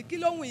ní mọ́mì mi kí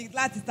ló wù yín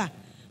láti tà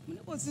mo ní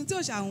kò sí tí ò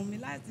ṣàwùn mi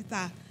láti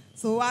tà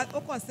so ó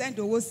kàn sẹ́ndì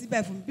owó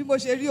síbẹ̀ fún mi bí mo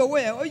ṣe rí owó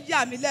yẹn ó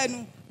yà mí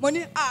lẹ́nu mo ní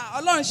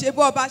ọlọ́run ṣe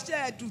bó ọba ṣe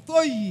ẹ̀dùn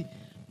tó yìí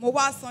mo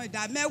wá san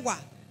ìdá mẹ́wàá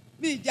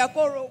mi ìjẹ́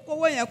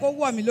kówó yẹn kó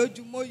wọ̀ mí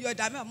lójú mo yọ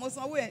ìdá mẹ́wàá mo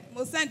san owó yẹn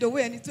mo sẹ́ndì owó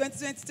yẹn ní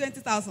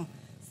 20,000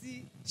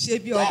 sí ṣe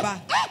bí ọba.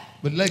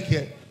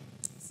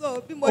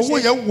 so bí mo ṣe owó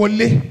yẹn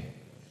wọlé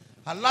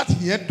aláàtì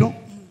yẹn dán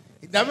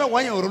ìdá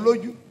mẹ́wàá yẹn ọ̀rọ̀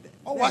lójú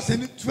ó wá sí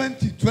ní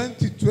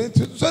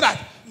 20 so that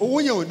owó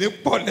yẹn ò ní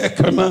pọ̀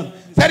lẹ́ẹ̀kan náà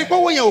sẹ́ni pé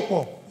owó yẹn ò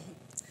pọ̀.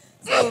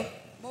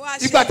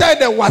 ìgbà tá ẹ̀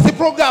dẹ̀ wá sí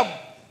program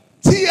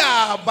tí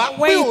a bá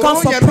pé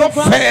òróró yẹn lọ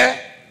fẹ́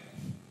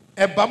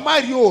ẹ bá má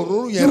rí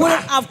òróró yẹn rà. You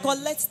wouldn't have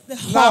collected the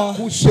whole.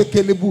 lákú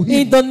sekelebu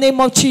yìí. In the name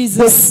of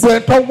Jesus. gbogbo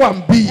ẹ̀ tó wà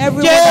ń bí.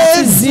 Everyone that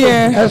is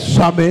here. ẹ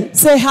sàmì.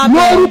 Say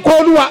amen. lórúkọ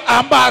Olúwa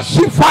a máa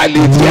ṣí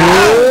fáìlì tí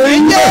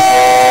a.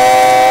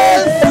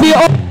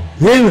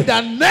 In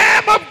the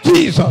name of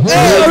Jesus.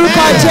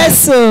 Orúkọ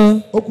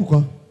Jésù. Ó kù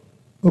kan.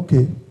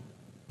 Okay.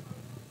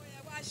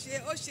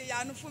 ó ṣe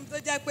ìyanu fún mi tó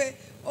jẹ́ pé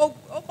ó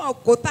kàn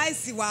kó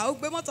táìsì wá ó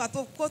gbé mọ́tò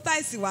tó kó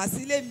táìsì wá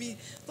sílé mi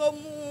tó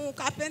mú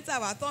kápẹ́ńtà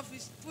wá tó fi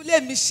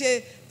túlé mi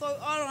ṣe tó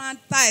all round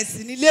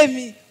táìsì nílé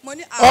mi mo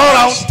ní all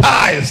round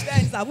táìsì.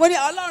 mo ní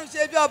ọlọ́run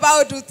ṣe bí ọba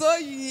odù tó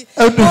yìí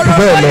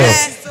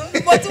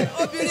mo tún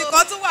obìnrin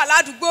kan tún wà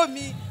ládùúgbò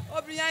mi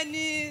obìnrin yẹn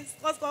ní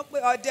kọ́sọ́ pé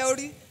ọdẹ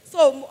orí so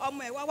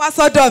ọmọ ẹ̀ wá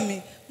sọ́dọ̀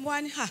mi mo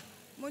wá ní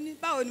mo ní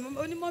báwo ni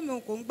onímọ̀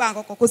mi kò ń gba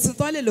nǹkan kan kò sí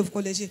tán lè lò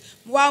kò lè ṣe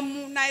mo wá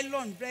mú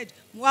nylon bread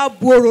mo wá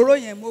bu òróró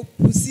yẹn mo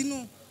bù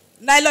sínú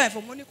nylon yẹn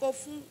fún mo ní kó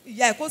fún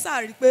ìyá ẹ̀ kó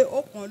sàárí pé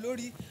ó kàn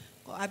lórí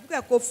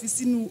àbíkẹ́ kó fi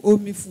sínú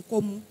omi fún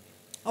kó mu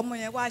ọmọ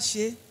yẹn wá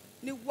ṣe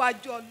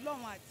níwájú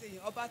ọlọ́run àti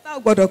èèyàn ọba tá ò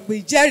gbọ́dọ̀ pé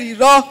ìjẹ́rìí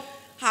rọ́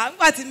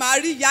nígbà tí màá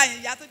rí ìyá yẹn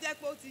ìyá tó jẹ́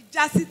pé ó ti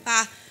já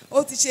síta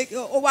ó ti ṣe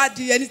ó wá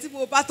di ẹni tí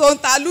mo bá tó ń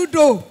ta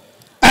lúdò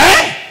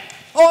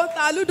ó ń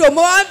ta lúdò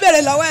mo wá ń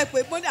bèrè lọ́wọ́ ẹ̀ pé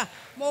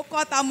mo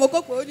kọ́ ta mo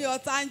kó pé ó ní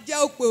ọ̀tá ń jẹ́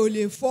òpè ò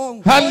lè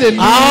fọ́hùn.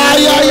 hallelujah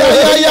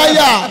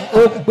ayayayaya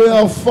òpè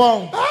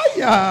ọ̀fọ́hùn.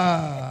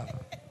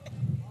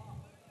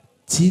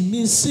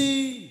 tìmí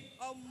sí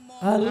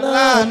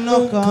aláàánú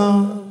kan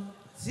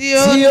tí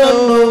ó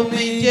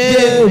lómi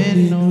jẹ́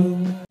mi nù.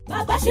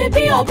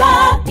 Babasebioba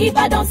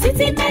Ìbàdàn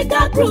City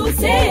Mega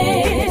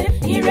Crusade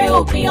ire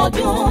òpin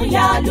ọdún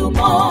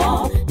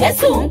yálùmọ́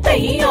Jésù ń pè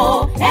yín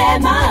o ẹ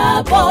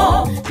máa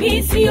bọ̀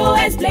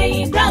PCOS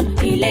playing ground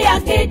ilé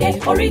akéde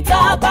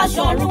oríta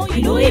Báṣọ̀run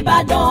ìlú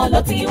Ìbàdàn ló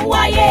ti ń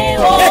wáyé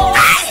o.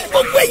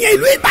 Gbogbo èèyàn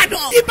ìlú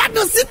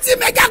Ìbàdàn City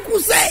Mega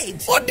Crusade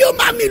òde o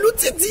máa mi ìlú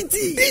títí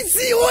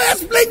PCOS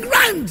playing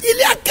ground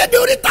ilé akéde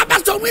oríta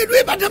Báṣọ̀run ìlú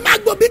Ìbàdàn máa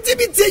gbọ́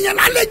bítíbitì èèyàn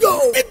lálejò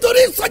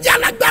nítorí ìsọjí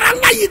alágbára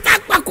láyé tá a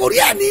pàkórí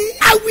ẹ̀ ní.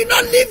 I will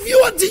not leave you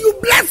until you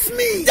bless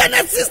me.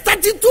 Genesis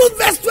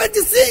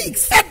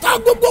 32:26. Ẹ̀tọ́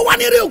gbogbo wa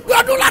ní rẹ̀ òkú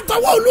ọdún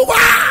látọwọ́ Olúwa.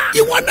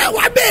 Ìwọ náà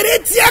wá bẹ̀rẹ̀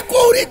tiẹ̀ kó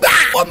rí gbà.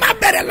 Ó máa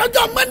bẹ̀rẹ̀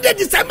lọ́jọ́ Monday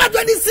December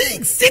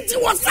 26. Títí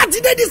wọ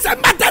Saturday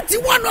December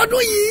 31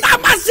 ọdún yìí. Tá a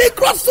máa ṣe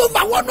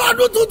crossover wọnú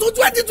ọdún tuntun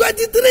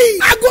 2023.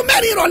 Aago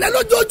mẹ́rin ìrọ̀lẹ́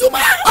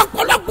lójoojúmọ́.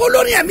 Ọ̀pọ̀lọpọ̀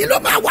olórin ẹ̀mí ló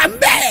máa wà ń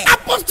bẹ̀.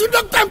 Apostle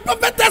Dr. and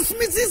Prophetess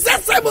Mrs.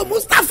 S.M.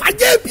 Mustapha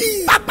J.B.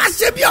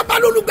 Babasebioba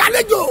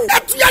lolùgbàlejò.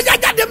 Ẹ̀túyàyà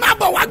jáde máa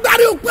bọ̀ wá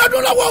gbárí òkú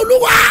ọdún lọ́wọ́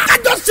Olúwa.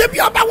 Kájọ ṣe bí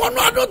ọba wọnú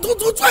ọdún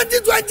tuntun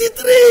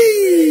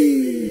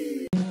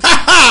 2023.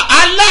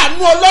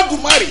 aláàánú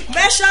Olódùmarè.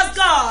 Precious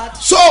God.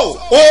 So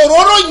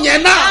òróró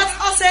yẹn náà. That's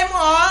awesome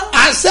all.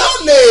 àṣẹ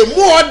ò lè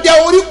mú ọdẹ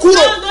orí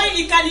kúrò. Now knowing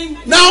you can.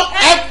 Now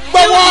ẹ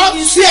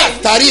gbọ́wọ́ sí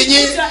àtàrí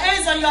yín. Put your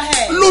hands on your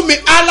head. Lumi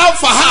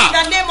aláfaha. In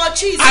the name of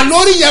Jesus.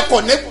 àlórí yẹn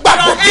kò ní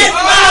gbàgbọ́ dé.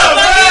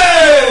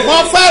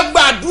 mo fẹ́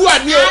gbàdúrà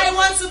ní o. I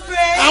want to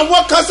pray.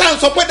 àwọn kan sáà ń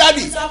sọ pé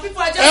dádì. Some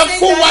people are just ẹ saying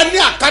fún wa that. ní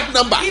account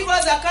number. Give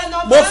us the account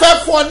number. mo fẹ́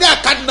fún ọ ní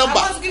account number.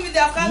 I want to give you the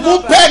account mú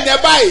number. pẹ́ẹ́nì ẹ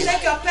báyìí.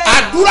 Take your pen.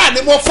 àdúrà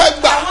ni mo fẹ́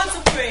gbà. I want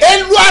to pray.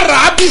 elu ara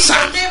abisa.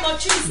 In the name of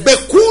Jesus.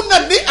 bekuna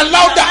ni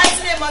alauda.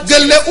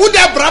 gele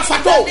ude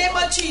brafato. In the name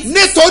of Jesus.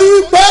 nítorí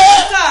wípé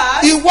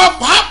Because ìwọ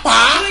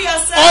pàápàá you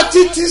yourself,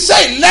 ọtí ti ṣe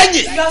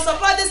ìlẹ́yìn you are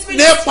support this ministry.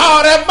 nípa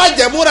ọrẹ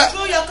májẹ̀mú rẹ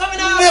Through your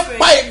covenant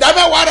nípa offering.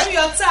 ìdámẹ́wàá rẹ Through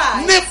your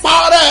tithe. nípa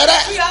ọrẹ rẹ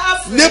Through your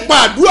offering. nípa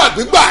àdúrà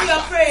gbígbà Through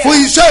your prayer. fún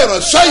iṣẹ́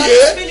ìránṣẹ́ For yìí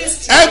this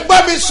ministry. ẹgbẹ́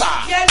mi sà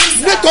Hear me,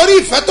 sir. nítorí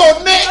ìfẹ́ tó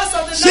ní Because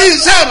of the sí love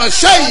iṣẹ́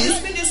ìránṣẹ́ for yìí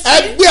this ministry.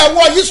 ẹgbẹ́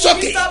ẹwọ́ yìí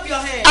sókè Lift up your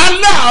hand.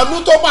 aláàánú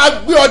tó máa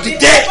gbé ọ dìde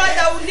The Lord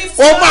that will lift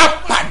ó you máa up.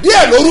 pàdé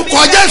ẹ̀ lórúkọ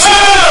Jésù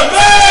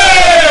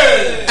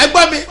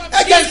ẹgbẹ́ mi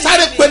ẹ jẹ́ n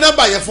sáré pé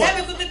nọ́mbà yẹn fún ọ Let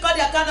me quickly call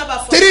the account number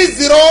for 30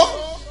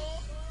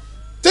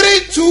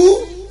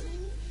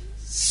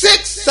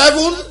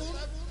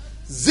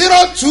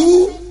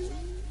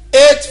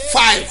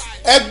 32670285.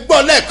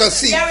 Ẹgbọ́n lẹ́ẹ̀kan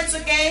sí. Hear it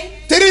again.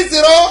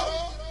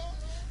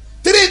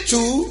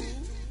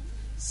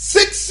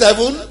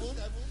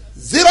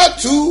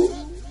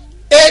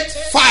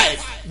 3032670285.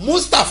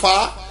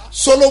 Mustapha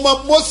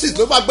Solomon Moses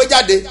ló máa gbé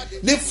jáde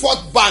ní Fort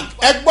Bank.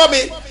 Ẹgbọ́n mi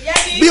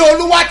bí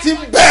Olúwa ti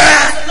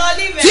bẹ́ẹ̀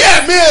tí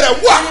ẹ̀mí rẹ̀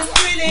wà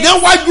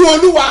níwájú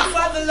Olúwa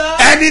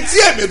ẹni tí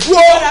ẹ̀mí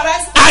dúró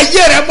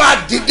ayé rẹ̀ máa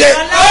dìde.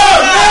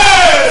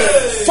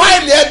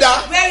 Fáìlì ẹ̀dá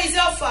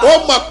ó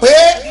mọ̀ pé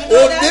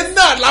òní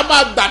náà la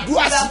máa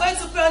gbàdúrà sí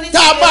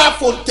tá a máa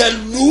fòǹtẹ̀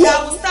lù ú.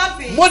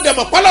 Mo dẹ̀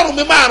mọ̀ pálọ̀rùn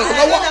mi máa ràn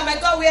lọ́wọ́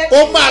ó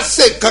máa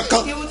ṣe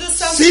kankan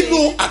sínú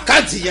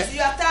àkáǹtì yẹn.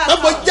 Ẹ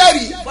mọ̀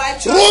jẹ́rìí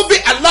Rúbí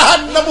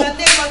aláhànámù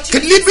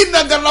kìlíbí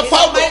nàgàlà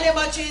fáwọn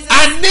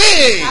àní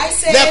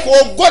lẹ́kọ̀ọ́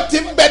ògo ti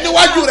ń bẹ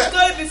níwájú rẹ̀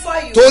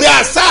torí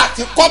àṣà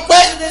àti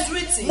kọ́pẹ́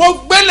mo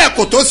gbẹ́lẹ̀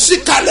kò tó sí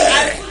kalẹ̀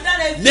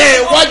ní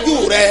iwájú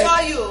rẹ̀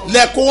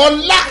lẹ́kọ̀ọ́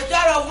ọlá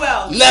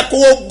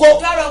lẹ́kọ̀ọ́ ògo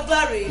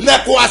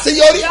lẹ́kọ̀ọ́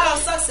àṣeyọrí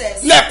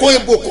lẹ́kọ̀ọ́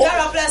ìbùkún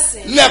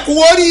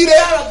lẹ́kọ̀ọ́ oríire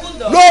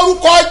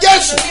lórúkọ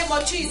Jésù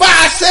bá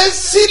a ṣe ń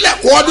sí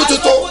lẹ́kọ̀ọ́ ọdún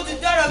tuntun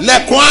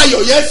lẹ́kọ̀ọ́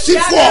ayọ̀ yẹn sí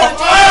fún ọ.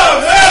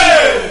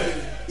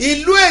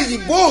 Ìlú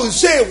èyìnbó ń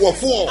ṣe èèwọ̀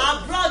fún ọ.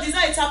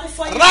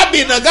 Rábì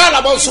nàgàlà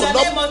bọ̀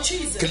sọ̀dọ̀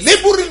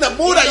kìlíbùrì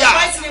nàmúra yá.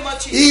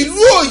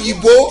 Ìlú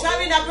òyìnbó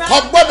kò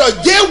gbọ́dọ̀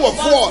jẹ́ èèwọ̀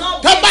fún ọ.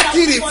 Tá bá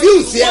ti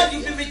refuse yẹ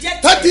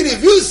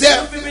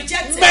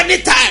many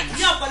times.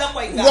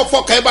 Wọ́n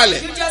fọkàn ẹ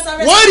balẹ̀.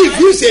 Wọ́n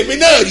refuse èmi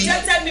náà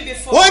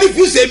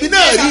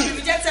rí.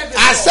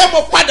 Àṣẹ mo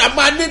padà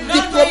máa ní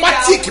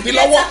diplomatic mi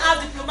lọ́wọ́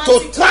to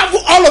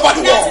travel all over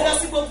the world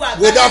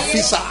without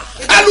visa.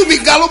 Kálùmí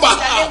galùbà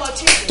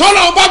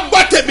tọ́lá ọba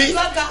gbọ́ tèmi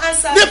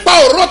nípa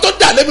òró tó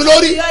dà lémi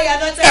lórí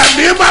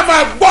ẹ̀mí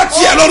máa gbọ́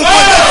tiẹ̀ lórúkọ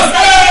náà.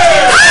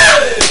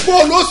 Bó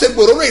o ló ṣe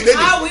gbòòrò ìlédè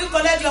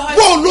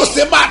bó o ló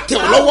ṣe máa tẹ̀ ọ́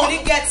lọ́wọ́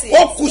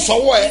ó kù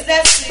sọ́wọ́ ẹ̀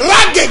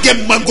rágègè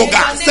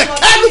mọ̀ngògà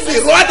sẹ̀kẹ́lùmí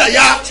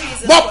rọ́ọ̀dàyà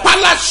mọ̀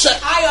pálásẹ̀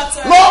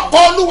lọ́kọ́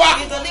Olúwa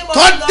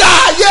tó dá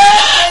ayé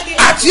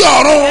àti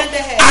ọ̀run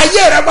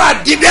ayé rẹ̀ máa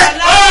dìde.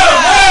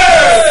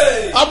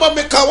 Ọmọ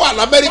mi kan wà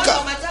l'Amẹ́ríkà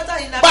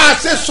bá a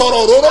ṣe sọ̀rọ̀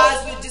òróró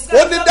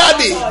ó ní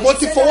dáàdì mo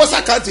ti fọwọ́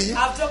sàkáǹtì yìí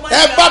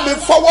ẹ bá mi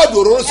fọwọ́dù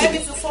òróró sí mi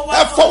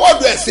ẹ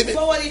fọwọ́dù ẹ̀ sí mi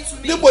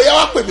níbo yẹn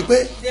wá pè mí pé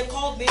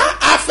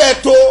a fẹ́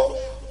tó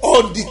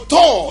on the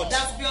third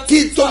kí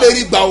n tó lè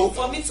rí gbà o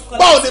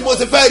báwo ni mo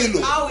ṣe fẹ́ rí lò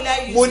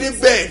mo ní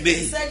bẹ́ẹ̀ ni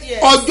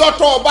ọjọ́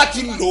tó o bá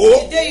ti lò ó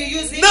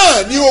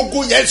náà ni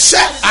ogun yẹn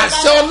ṣẹ́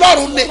àṣẹ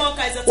Ọlọ́run ni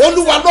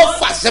Olúwa ló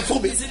fàṣẹ fún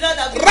mi.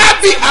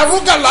 Rábì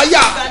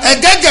arúgàláyà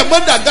ẹ̀gẹ́gẹ́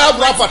mọ́dàgá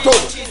àbúráfàtó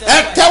ẹ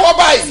tẹ́wọ́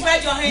báyìí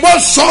mo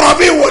sọ̀rọ̀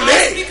bí wòlé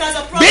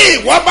bí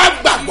ìwọ bá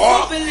gbàgbọ́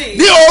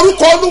ní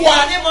orúkọ Olúwa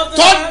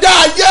tó dá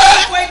ayé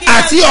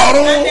àti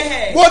ọ̀run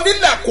mo ní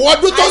lẹ̀kùn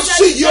ọdún tó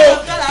sì yìí o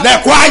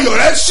lẹ̀kùn ayọ̀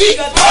rẹ̀ sí.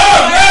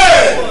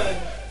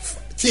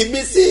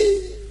 Tìmí sí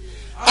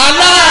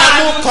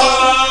aláàánú kan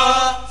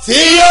tí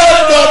yóò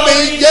nà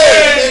méje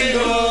mi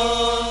nù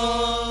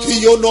tí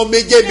yóò nà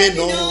méje mi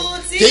nù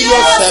tí yóò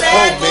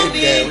sẹ́kọ̀ọ́ mi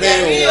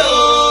dẹ̀rẹ́ o.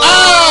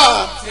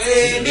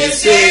 Tìmí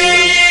sí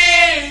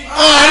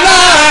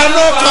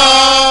aláàánú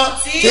kan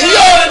tí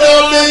yóò nà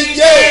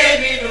méje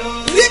mi nù.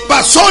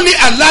 Basoli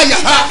alaya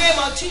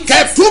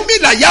kẹtùmí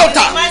la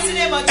yàtà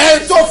ẹ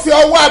tó fi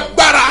ọwọ́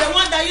agbára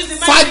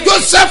fa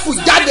Joseph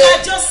jáde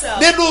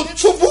nínú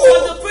túbú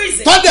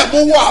tọ́dẹ̀ mú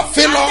wọ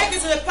àfin lọ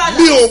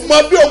mi ò mọ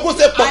bí ogun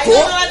ṣe pọ̀ tó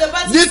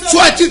ní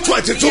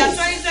 2022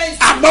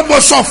 àmọ́ mo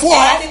sọ fún ọ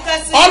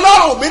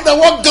Ọlọ́run mi náà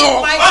wọ́n gan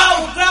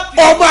ọ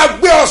máa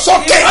gbé ọ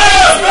sókè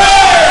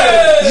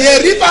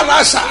yẹ̀rí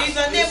balasa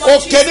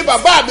òkè ni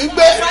bàbá mi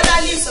gbé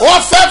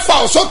wọ́n fẹ́ fà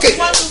ọ sókè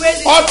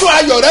ọdún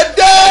ayọ̀ rẹ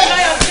dé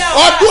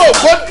ọdún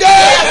ògo dé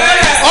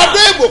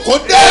ọdún ìbùkún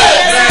dé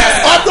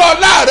ọdún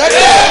ọlá rẹ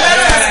dé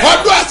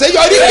ọdún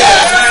àṣeyọrí dé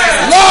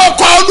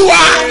lọ́kọ̀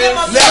Olúwa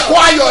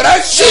lẹ́kọ̀ọ́ ayọ̀ rẹ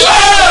ṣí.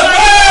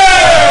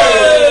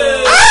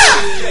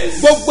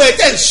 Gbogbo ẹ̀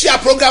tẹ́ ń ṣíà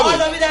program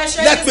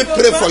let me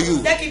pray for you.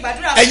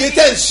 Ẹ̀yin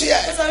tẹ́ ń ṣíà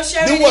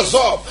ní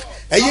WhatsApp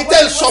ẹ̀yin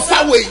tẹ́ ń sọ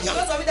fáwọn èèyàn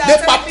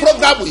nípa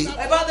programu yìí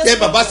tẹ́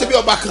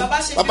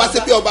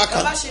Babasebioba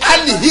kan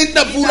alihi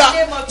nabura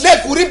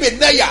lẹ́kùrí mi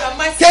náyà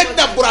tẹ́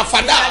nabura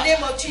fada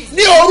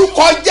ní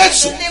orúkọ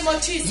Jésù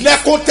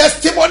lẹ́kùn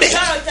testimony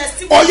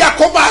ọ̀yà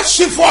kó máa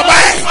ṣí fún ọba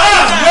ẹ̀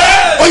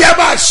ọ̀yà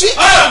máa ṣí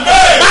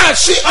máa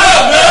ṣí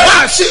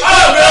máa ṣí máa ṣí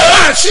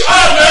máa ṣí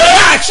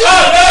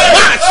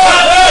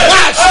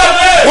máa ṣí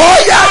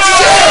ọ̀yà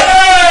ṣí.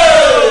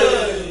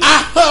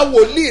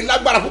 Wòlíì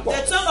lágbára púpọ̀.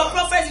 The tongue of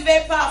prophet is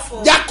very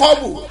powerful. Jacob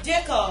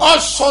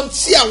ọsàn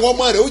tí àwọn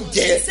ọmọ rẹ̀ ó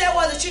jẹ́. He said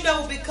what the children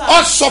will become.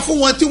 Ọsọ fún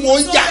wọn tí wọ́n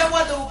ń jà. He told them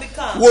what they will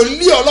become.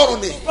 Wòlíì Ọlọ́run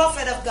ni.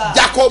 Prophet of God.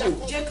 Jacob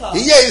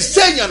ìyẹn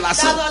ìsèyàn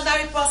lásán. That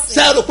ordinary person.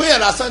 Sẹ́ẹ̀rù pé yẹn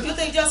lásán. You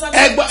think just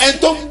ẹni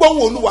tó ń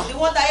gbóhùn Olúwa. The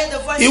one that heard the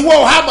voice. Ìwọ ò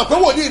há mọ̀ pé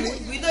wòlíì ni.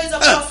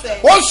 is a prophet.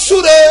 Ó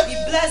súre, He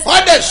blessed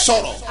ó dẹ̀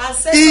sọ̀rọ̀. and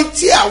said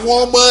Ìtí àwọn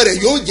ọmọ rẹ̀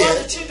yóò jẹ́.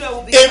 what the children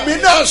will become.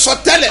 Èmi náà sọ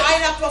tẹ́lẹ̀. I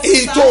now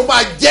prophesy Ìtò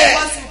máa jẹ́.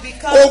 what will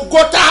become.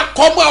 Ògo tá a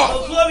kọ́ mọ́.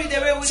 The glory they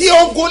were with Tí you.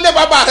 ogun lé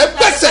bàbá rẹ̀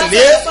gbẹ̀sẹ̀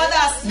lé. That the Father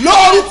has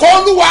Lórúkọ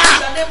Olúwa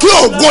kí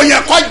ògo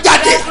yẹn kó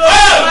jáde.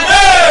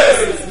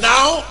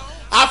 Now,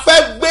 a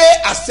fẹ́ gbé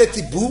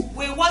àṣetìbú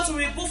we want to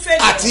remove failure.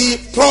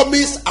 àti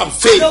promise and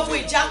faith. Love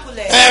with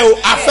ejaculate. O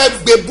a fẹ́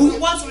gbé bú. We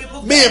want to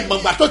remove Mi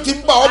ìmọ̀gbà tó ti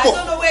ń bá ọ I bọ̀.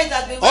 don't know where it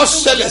has been. Ó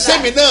ṣẹlẹ̀ sí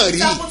mi náà rí.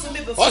 It happened to me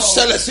before. Ó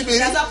ṣẹlẹ̀ sí mi It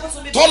rí. has happened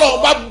to me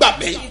Tọ́lọ́run bá before. gbà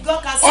mí. If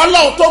God can save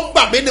Ọlọ́run me, tó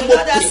gbà mí ni mo the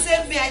Lord pè. has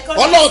saved me. I call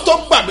Ọlọ́run him. tó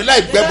gbà mí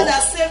láì The gbẹ́bọ̀. Lord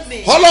has saved me.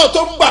 Ọlọ́run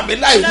tó gbà mí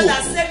láì The wò. Lord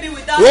has saved me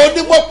without Ó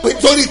ní mo pè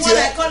torí What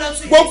tirẹ̀. I call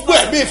unto you Gbogbo is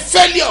ẹ̀mí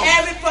failure.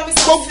 Every promise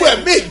of Gbogbo faith.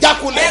 ẹ̀mí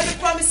ìjákulẹ̀. Every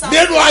promise of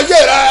Nínú faith. ayé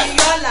rẹ̀. In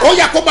your life. Ó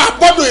yẹ kó máa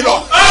bọ́dún ìlọ.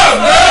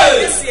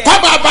 Kọ́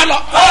máa bá lọ.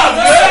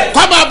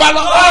 Kọ́ máa bá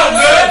lọ.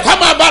 Kọ́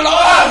máa bá lọ.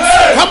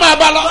 Kọ́ máa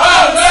bá lọ.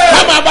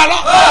 Kọ́ máa bá lọ.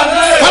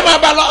 Kọ́ máa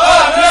bá lọ.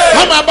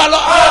 Kọ́ máa bá lọ.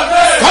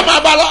 Kọ́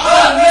máa bá lọ.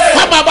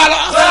 Kọ́ máa bá lọ.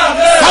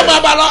 Kọ́ máa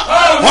bá lọ.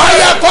 Ó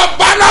yẹ kó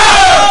bá lọ.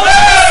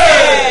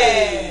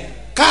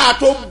 Káà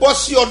tó ń bọ́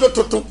sí ọdún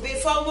tuntun.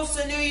 Before we move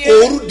to New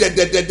Year, Òru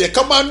dẹ̀dẹ̀dẹ̀dẹ̀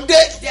kan máa ń dé.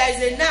 there is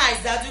a night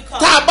that will come.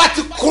 Tá a bá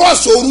ti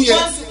cross òru yẹn.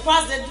 Once you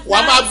pass the Wà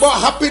á máa gbọ́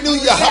happy new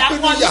year happy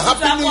new year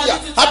happy new year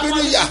happy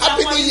new year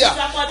happy new year.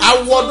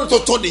 Àwọn ọdún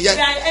tuntun nìyẹn.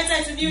 we are entering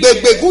into New Year.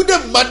 Gbègbègúdè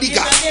In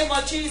Madiga. the name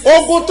of Jesus.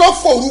 Ogun tó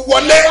forú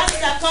wọlé.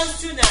 What that comes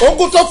through now.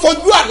 Ogun tó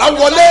fojú àlá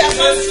wọlé. That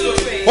comes through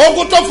prayer.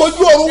 Ogun tó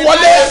fojú òru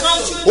wọlé.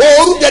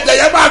 Òru dẹ̀dẹ̀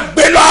yẹn máa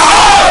gbé lọ.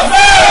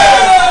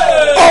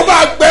 Ó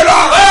máa gbé lọ.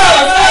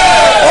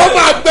 Ó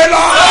máa gbé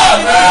lọ.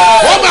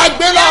 Ó máa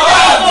gbé lọ.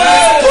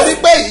 Torí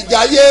pé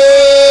ìjà yé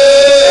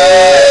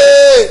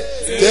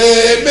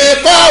tèmi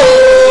bá o.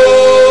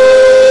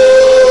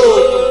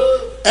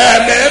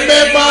 Ẹ̀mí mi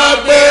máa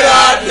gbéra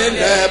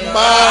nílẹ̀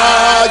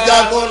máa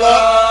jagun lọ.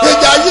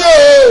 Ìjà yé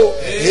o.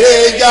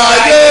 Ìjà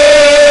yé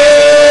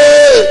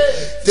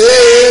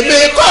tèmi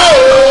kọ́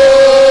o.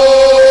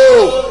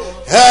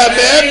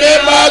 Ẹ̀mí mi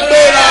máa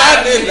gbéra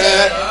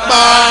nílẹ̀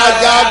máa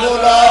jagun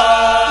lọ.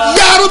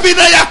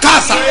 Yarubina ya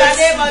kasa.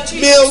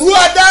 Meru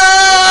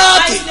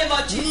adaki.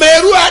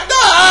 Meru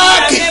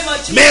adaki.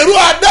 Meru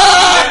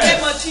adaki.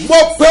 Mo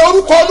pe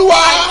orúkọ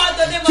Olúwa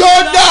tí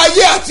ó dá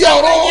ayé àti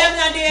ọ̀run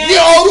ní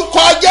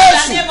orúkọ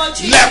Jésù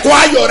lẹ̀kùn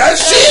ayọ̀ rẹ̀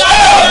sí.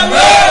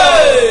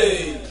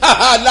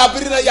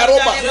 Labirina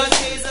yaroba.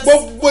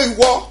 Gbogbo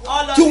ìwọ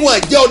tí wọ́n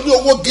jẹ́ oní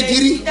owó gidi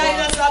rí.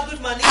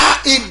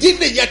 Ìdí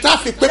nìyẹn tá a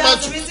fi pé máa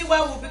tù.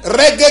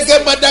 Regege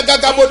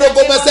madagaga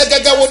modogo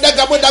masegege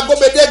wodaga modago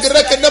bedege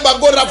reke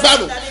nebago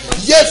rafanu.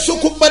 Yesu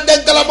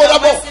kumandengala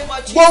morabo.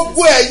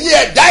 Gbogbo ẹ̀yin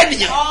ẹ̀dá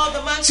ènìyàn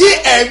tí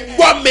ẹ̀ ń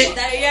gbọ́ mi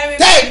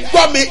tẹ́ ẹ̀ ń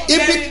gbọ́ mi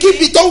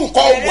ibikíbi tó wù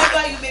kọ́ wà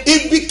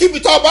ibikíbi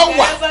tó bá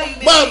wà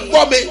máa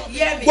gbọ́ mi.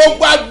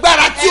 Gbogbo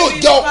agbára tí ò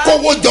jẹ́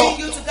okòwò jọ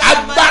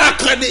agbára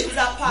kan ni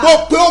mo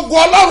pe ogun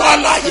Ọlọ́run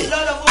alààyè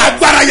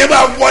agbára yẹn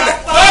máa wọlẹ̀.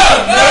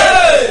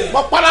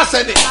 Mo pàlà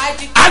sẹ́ni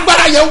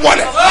agbára yẹn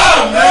wọlẹ̀.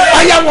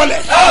 Ọ̀yà wọlẹ̀.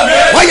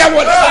 Ọ̀yà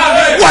wọlẹ̀.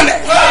 Wọlẹ̀.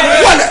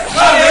 Wọlẹ̀.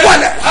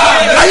 Wọlẹ̀.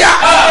 Ọ̀yà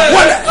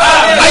wọlẹ̀.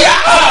 Ọ̀yà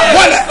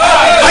wọlẹ̀.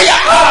 Ọ̀yà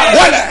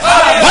wọlẹ̀.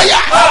 Ọ̀yà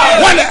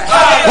wọlẹ̀.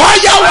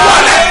 Ọ̀yà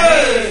wọlẹ̀.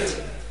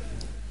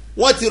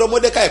 Wọ́n ti rọ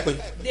Mọ́dékáì pé.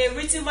 They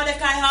written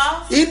Mordecai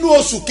off. Inú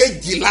oṣù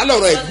kejìlá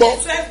lọ̀rọ̀ ẹ̀ gbọ́.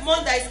 The 12th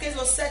month that his case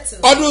was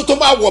settled. Ọdún tó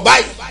máa wọ̀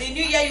báyìí. The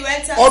new year you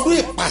enter. Ọdún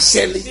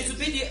ìpàṣẹ ni. It will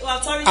be the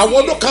authority.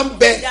 Àwọn ọdún kan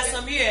bẹ There are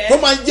some years. tó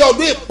máa ń jẹ́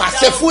ọdún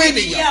ìpàṣẹ fún The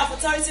ènìyàn year of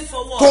authority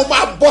for one. tó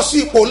máa bọ́ sí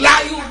ipò ńlá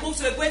You will move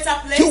to a greater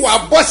place. tí wàá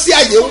bọ́ sí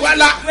àyè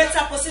ńlá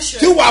Greater position.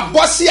 tí wàá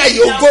bọ́ sí àyè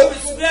ògo.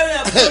 Glory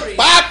of glory.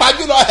 Pàápàá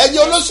jùlọ ẹ̀yin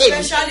olóṣèlú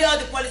Especially all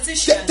the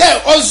politicians. tẹ́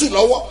ẹ̀ ọ́zù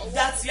lọ́wọ́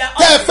That you are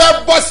tẹ́ ẹ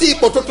fẹ́ bọ́ sí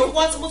ipò tuntun. You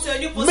want to move to a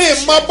new Mi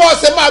position. mọ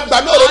bọ́ọ̀sì máa gbà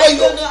ní òróró I yìí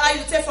o. don't know how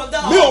you take from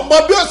there. Mi ò mọ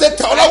bí ó ṣe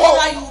tẹ̀ ọ́ I don't know lọ́wọ́.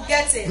 how you will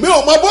get it. Mi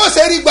ò mọ bó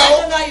ṣe rí gbà o.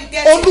 I don't know how you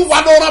get it. Olúwa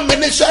ló rán mi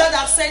níṣẹ́. God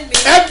have sent me.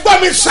 Ẹ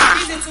gbọ́ mi sà.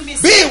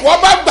 Bí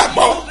ìwọ bá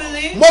gbàgbọ́,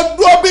 mo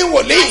dúró bí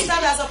wòlíì.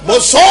 Mo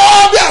sọ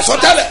ọ́ bí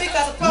àsọtẹ́lẹ̀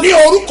ní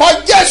orúkọ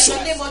Jésù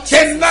ti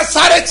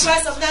Násárẹ́tì.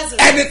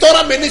 Ẹni tó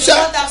rán mi níṣẹ́.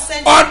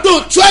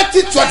 Ọdún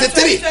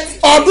 2023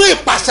 ọdún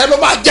ìpàṣẹ ló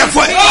máa jẹ́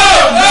fún ẹ.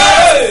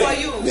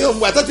 Mi ò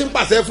mú àtọ́ ti ń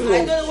pàṣẹ fún o. I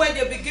don't know where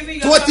they'll be giving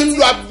you Tí wọ́n ti ń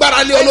lo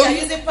agbára lé when olórí.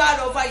 they're using power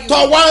over you.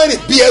 Tọ́ wá ń rìn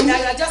bí ẹrú. That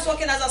you are just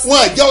working as a slave.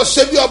 Wọ́n jẹ́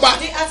ọ̀ṣẹ́ bí ọba.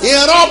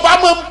 Ìran ọba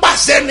máa ń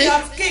pàṣẹ ni.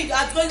 That king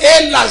are going to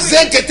Ela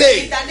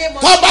zekete.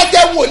 Tọ́ba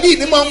jẹ́ wòlíì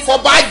ni máa ń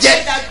fọba jẹ.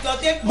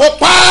 Mo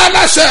pa á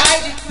láṣẹ.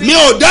 Mi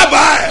ò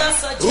dábàá ẹ̀.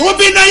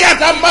 Rúbínà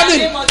yàtá mani.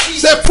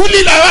 Ṣé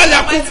fúlì làwọn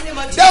àyàkú?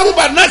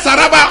 Dẹ́rùbà náà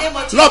sàràbà.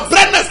 Lọ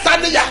bẹ́rẹ̀ náà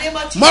sáníyà.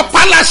 Mo pa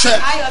á láṣẹ.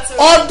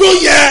 Ọdún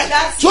yẹn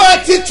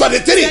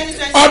 2023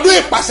 ọdún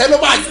ìpàṣẹ ló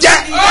máa jẹ́.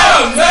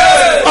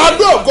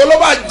 Ọdún ògo ló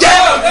máa jẹ́.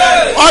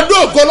 Ọdún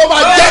ògo ló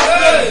máa jẹ́.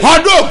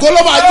 Ọdún ògo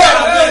ló máa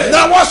jẹ́.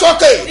 Náwó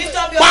sókè.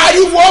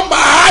 Pariwo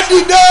màá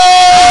dìde.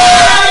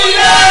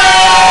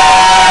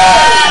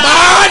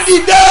 Màá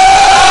dìde.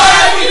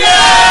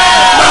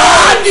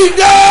 Màá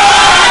dìde.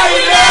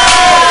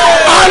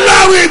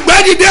 Ọlọ́run ìgbẹ́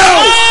dìde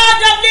o.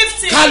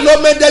 Ká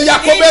malomede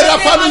yakobe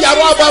rafanu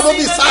yaro abamu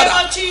bisara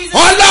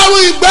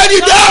ọlọ́run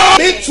ìgbẹ́dìde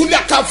mi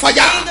túlẹ̀ ká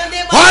fàyà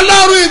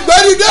ọlọ́run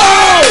ìgbẹ́dìde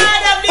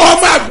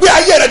ọmọ àgbẹ̀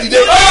ayé rẹ̀ dìde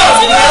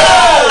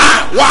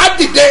wàá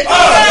dìde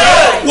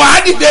wàá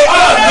dìde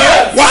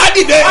wàá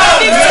dìde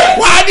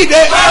wàá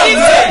dìde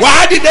wàá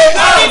dìde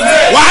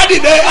wàá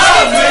dìde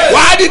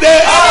wàá dìde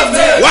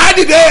wàá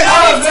dìde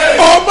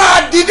ọmọ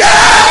àdìde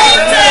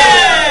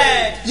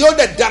yóò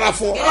dẹ̀ dára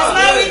fún ọ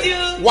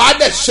wàá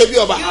dẹ̀ ṣe bí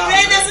ọba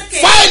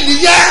fáìlì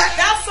yẹ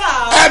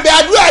ẹ̀bẹ̀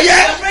àdúrà yẹ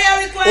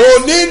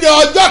òní ní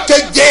ọjọ́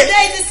keje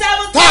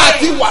tá a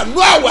ti wà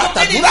ní àwẹ̀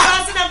àtàdúrà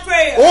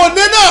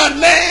òní náà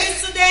ní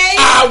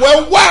àwẹ̀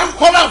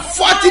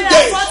 140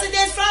 days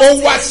ó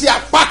wá sí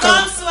apá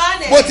kan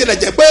bó tilẹ̀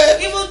jẹ́ pé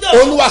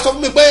olúwa sọ fún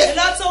mi pé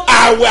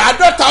àwẹ̀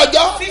 50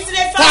 ọjọ́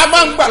tá a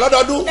máa ń gbà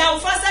lọ́dọọdún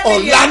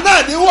ọ̀la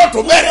náà ni wọ́n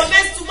tó bẹ̀rẹ̀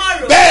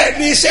bẹ́ẹ̀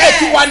ni iṣẹ́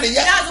ti wá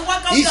nìyẹn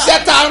iṣẹ́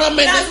tá a rán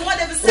mi ní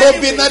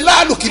robina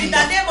lálùkìlì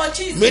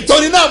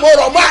nítorí náà mo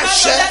rọ̀ máa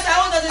ṣe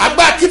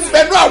agbá tí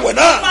bẹnu àwẹ̀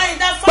náà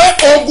pé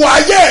ogun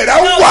ayé rẹ̀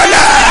ń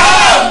wọlé.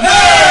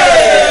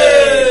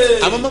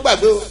 àmọ́ mo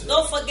gbàgbé o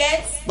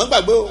mo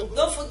gbàgbé o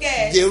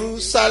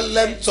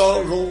Jerusalem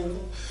tọrọ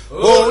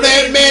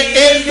orin mi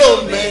èlò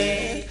mi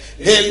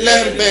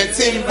ẹlẹ́mẹ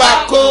tí ń bá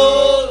kó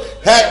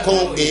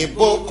ẹkùn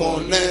ìbùkún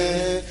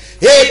náà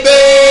ebe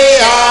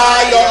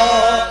ayọ̀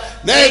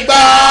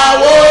nígbà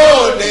wo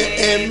ni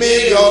èmi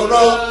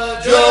yọ̀rọ̀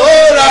yóò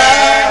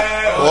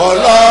rẹ̀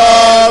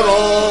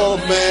ọlọ́run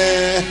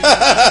mẹ́.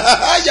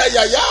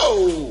 ayayaya o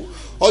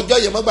ọjọ́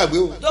yẹn má gbàgbé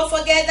o. Don't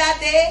forget that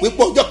day.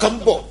 wípé ọjọ́ kan ń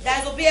bọ̀.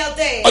 There will be a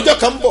day. ọjọ́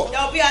kan ń bọ̀.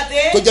 There will be a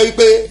day. tó jẹ́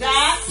wípé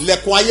that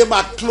lẹ̀kùn ayé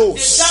máa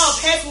close. the door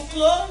of heaven will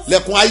close.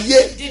 lẹ̀kùn ayé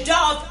the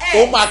door of ó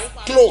earth máa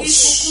close.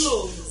 it will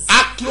close. a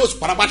close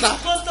parapata.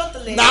 Close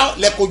totally. now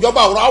lẹ̀kùn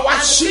ìjọba ọ̀rọ̀ á wá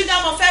and the sí.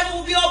 kingdom of heaven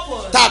will be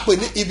open. tá a pè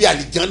ní ibi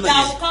àlìjánná that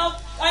yẹn. will come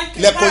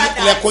into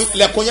paradise.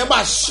 lẹ̀kùn yẹn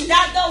máa sí.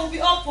 that door will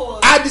be open.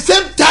 at the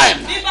same time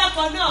nígbà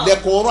kan náà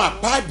lẹ̀kùn ọ̀run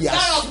àpáàdì door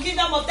àṣì. of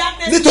kingdom of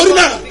darkness nítorí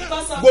náà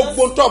because of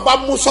gbogbo tó bá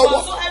mú sọ́wọ́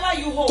whatsoever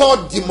you hold tó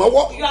dì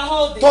mọ́wọ́ you are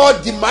holding tó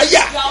dì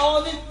máyà you are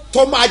holding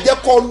tó máa jẹ́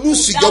kó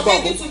lùsì that ìjọba will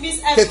ọ̀hún make you to miss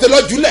tètè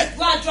lọ́júlẹ̀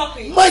go and drop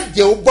it. má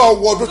jẹ́ ó bá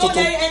ọwọ́ ọdún Don't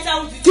tuntun let it enter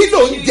with you. kí ló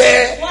ń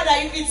jẹ What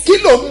are you eating? kí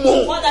ló ń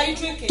mu What are you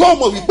drinking? tó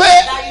mọ̀ wípé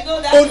That you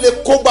know that ó lè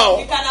kó bá ọ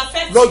you can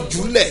affect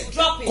lọ́júlẹ̀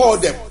Drop it. kọ́ ọ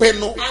dẹ̀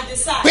pinnu and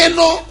decide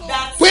pinnu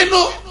that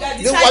pinnu that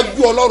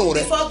níwájú ọlọ́run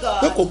rẹ before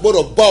God pé kò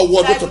gbọdọ̀ bá ọwọ́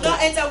ọdún that will tuntun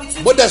not enter with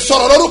you. mo dẹ̀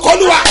sọ̀rọ̀ lórúkọ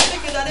Olúwa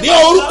ní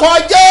name of orúkọ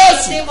God,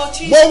 Jésù in the name of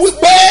Jesus, mo wí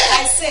pé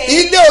I say,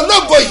 ilé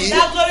ológo yìí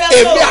that glorious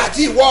èmi Lord,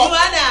 àti ìwọ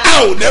Joanna, a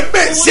ò ní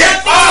bẹ̀sẹ̀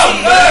will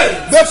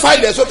not be gbé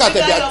fáìlì ẹ̀ sókè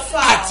àtẹ̀jẹ́ your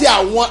file. àti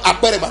àwọn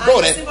àpẹẹrẹ gbàgbọ́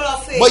And rẹ the symbol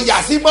of faith. mo yà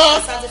sí mọ́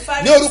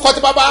Sanctify ní orúkọ tí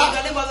bàbá in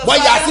the name of the mo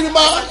yà Father, sí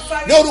mọ́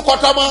sanctify ní orúkọ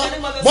tọmọ in the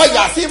name of the mo Son,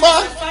 yà sí mọ́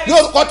sanctify ní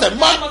orúkọ tẹ̀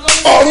mọ́ in the name of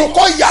the Holy ọ̀run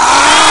kò yà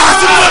á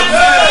sí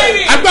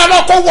mọ́ agbára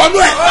kò wọnú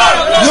ẹ̀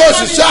yóò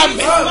ṣiṣẹ́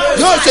àmì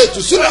yóò ṣe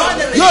ìtúsílẹ̀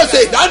yóò ṣe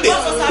ìdáǹdè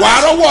wàá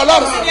rọ́wọ́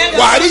Ọlọ́run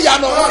wàá rí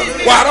ìyanu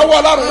wàá rọ́wọ́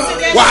Ọlọ́run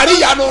wàá rí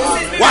ìyanu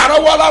wàá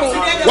rọ́wọ́ Ọlọ́run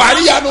wàá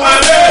rí ìyanu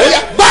òyà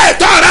gbá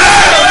ẹ̀tọ́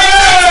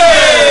rẹ̀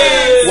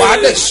wàá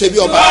dẹ̀ ṣe bí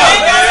ọba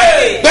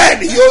bẹ́ẹ̀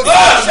ni yóò rí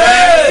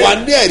wàá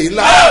ní ẹ̀rí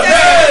ńlá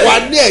wàá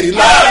ní ẹ̀rí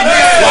ńlá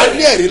wàá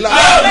ní ẹ̀rí ńlá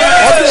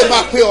ọdún lè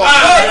máa pé ọ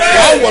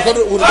wàá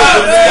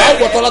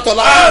wọ̀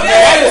tọ́látọ́lá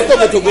wàá wọ̀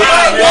tóbótóbó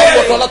wàá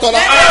wọ̀ tọ́látọ́lá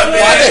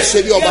wàá dẹ̀ ṣe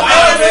bí ọba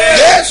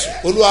Jésù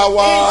Olúwa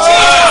wa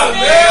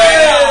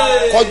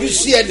kọjú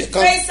sí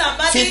ẹnìkan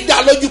fi dá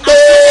lójú pé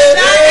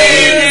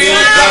èmi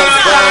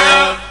gbàgbọ́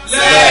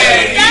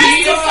lẹ́yìn.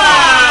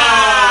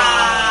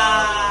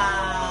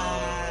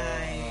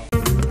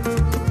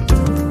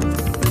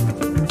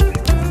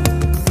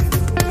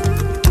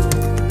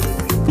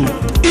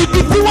 ibi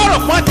tí wọ́n rò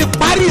pọ́n ti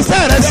parí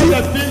iṣẹ́ rẹ sí.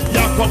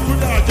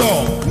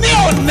 ní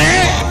òní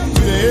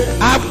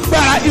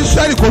agbára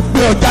Ísírẹ́lì kò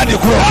gbé ọ jáde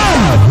kúrò.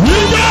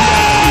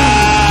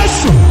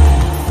 Jésù.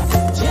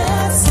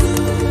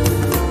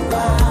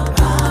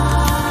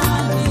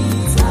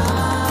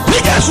 bí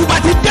Jésù bá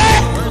ti dé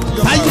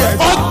táyé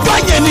ọjọ́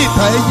yẹn ní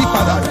ìtàn ẹ̀ yí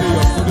padà.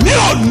 ní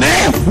òní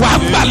wàá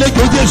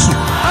gbàlejò Jésù.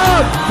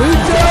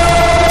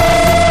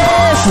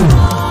 Jésù.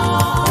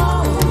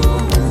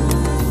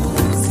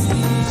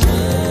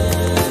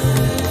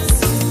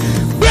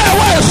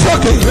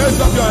 sókè.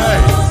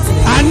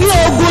 àní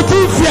ogun tí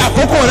ń fi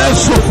àkókò rẹ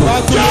ṣòfò.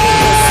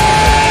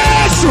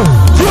 Jésù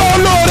tí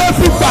olóore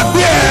fi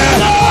gbàgbé ẹ.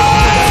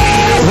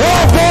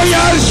 ogun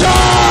yẹn ṣá.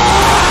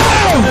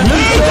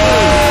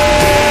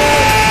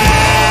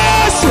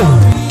 Jésù.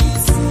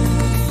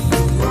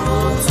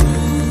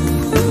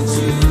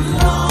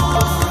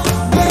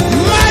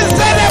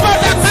 Mẹ́sẹ̀lẹ́bọ̀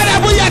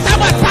dàkàrẹ́bù yàtá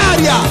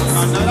bàtàríà.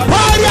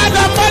 Pọ́ọ̀rìà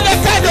dàmọ́lẹ̀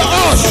kẹ́dọ̀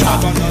ọ̀ṣà.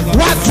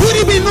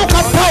 Wàtúrì bí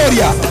nùkà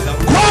pọ́ọ̀rìà.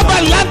 Kọ́ba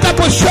lanta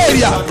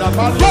bọ̀ṣẹ́rìà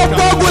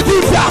gbogbo ogun tí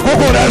fi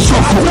àkókò rẹ̀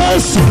ṣòfò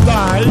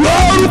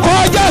lórúkọ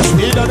Jésù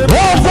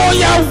òfò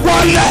yẹn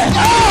wọlé.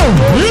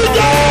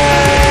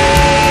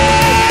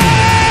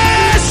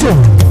 Jésù.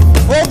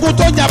 ogun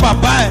tó jà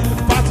bàbá ẹ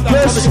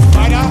Jésù.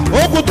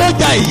 ogun tó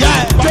jà ìyá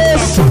ẹ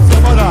Jésù.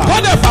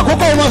 wọ́n lè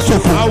fàkókò wọn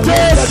ṣòfò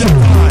Jésù.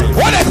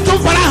 wọ́n lè tún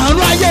fara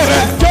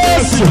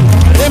Jésù.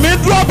 Èmi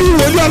dúró bí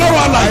wòlíì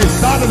ọlọ́run àlàyé.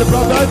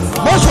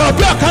 Mo sọ̀rọ̀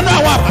bí ọ̀kan náà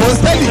àwọn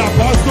àpòstẹ́lì.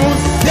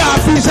 Tí a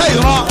fi iṣẹ́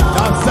ìran.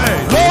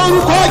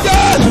 Lórúkọ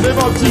Jésù.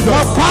 Mo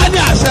pa á ní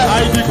àṣẹ.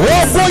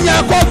 Ogun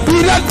yẹn kó fi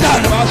lẹ́dàá.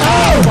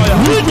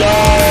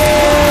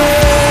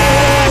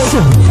 Jésù.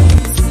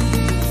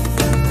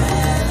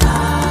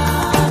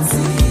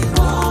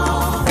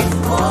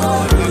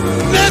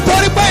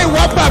 Nítorí pé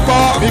ìwọ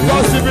gbàgbọ́.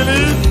 Because you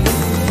believe.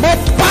 Mo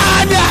pa á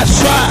ní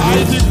àṣẹ.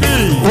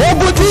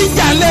 Ogun tí ń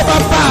jà lé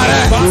bàbá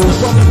rẹ̀.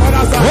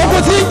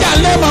 Ogun tí ń jà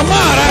lé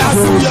màmá rẹ̀.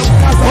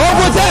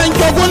 Ogun tí ń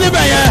jogún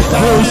níbẹ̀ yẹn.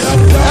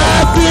 Ẹ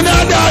fi iná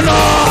dáná.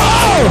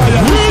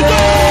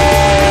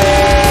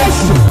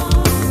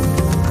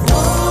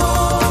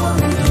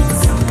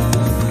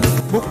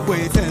 Gbogbo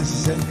èyí tẹ̀ ń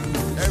ṣiṣẹ́.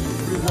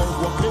 Everyone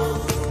working.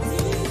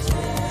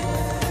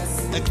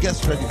 Ẹ get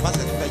ready.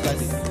 Pásítọ̀ ti fẹ́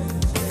jáde.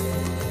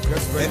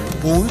 Get ready.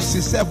 Òun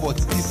ṣiṣẹ́ but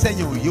iṣẹ́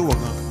yẹn ò yé wọ̀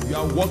gan. You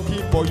are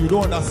working, but you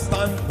don't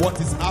understand what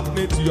is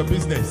happening to your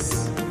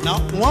business. Now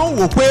wọ́n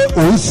wò pé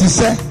òun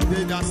ṣiṣẹ́.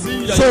 They are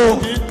seeing you So are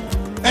working,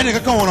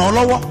 ẹnìkankan wọ̀n ràn ọ́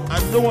lọ́wọ́.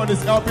 and no one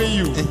is helping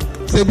you.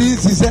 Ṣé bí ń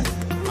ṣiṣẹ́?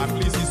 At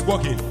least he's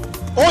working.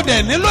 Ó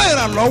dẹ̀ nílò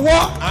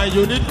ìrànlọ́wọ́. And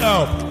you need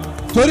help.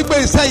 Torí pé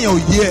iṣẹ́ yẹn ò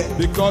yé ẹ.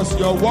 Because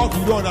your work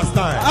you don't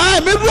understand.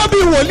 Mi dúró bí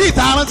wòlíì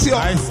tá a rántí ọ.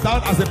 I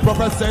stand as a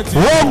prophet sent to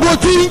you. Ogun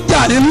tí ń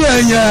jà nínú ẹ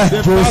yẹn. The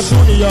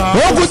battle in your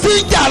house. Ogun tí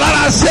ń jà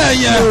lára sí ẹ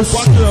yẹn.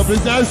 What to your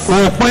business?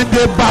 Òpin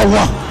dé bá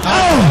wa.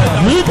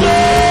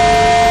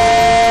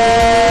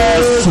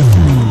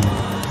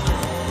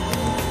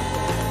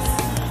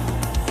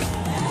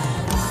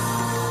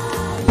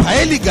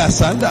 Paeli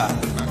gasanda.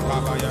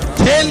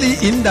 Teli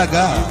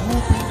indaga.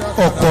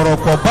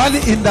 Okoroko bali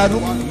indanu.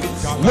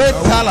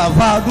 Wetala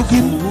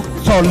vadukim.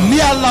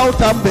 Solia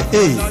lautambe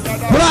e.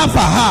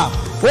 Brafaha.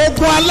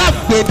 Ogun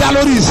alágbèdá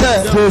lórí iṣẹ́.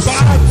 The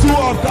battle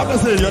of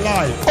darkness in your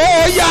life. Ó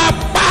yá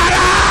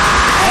para.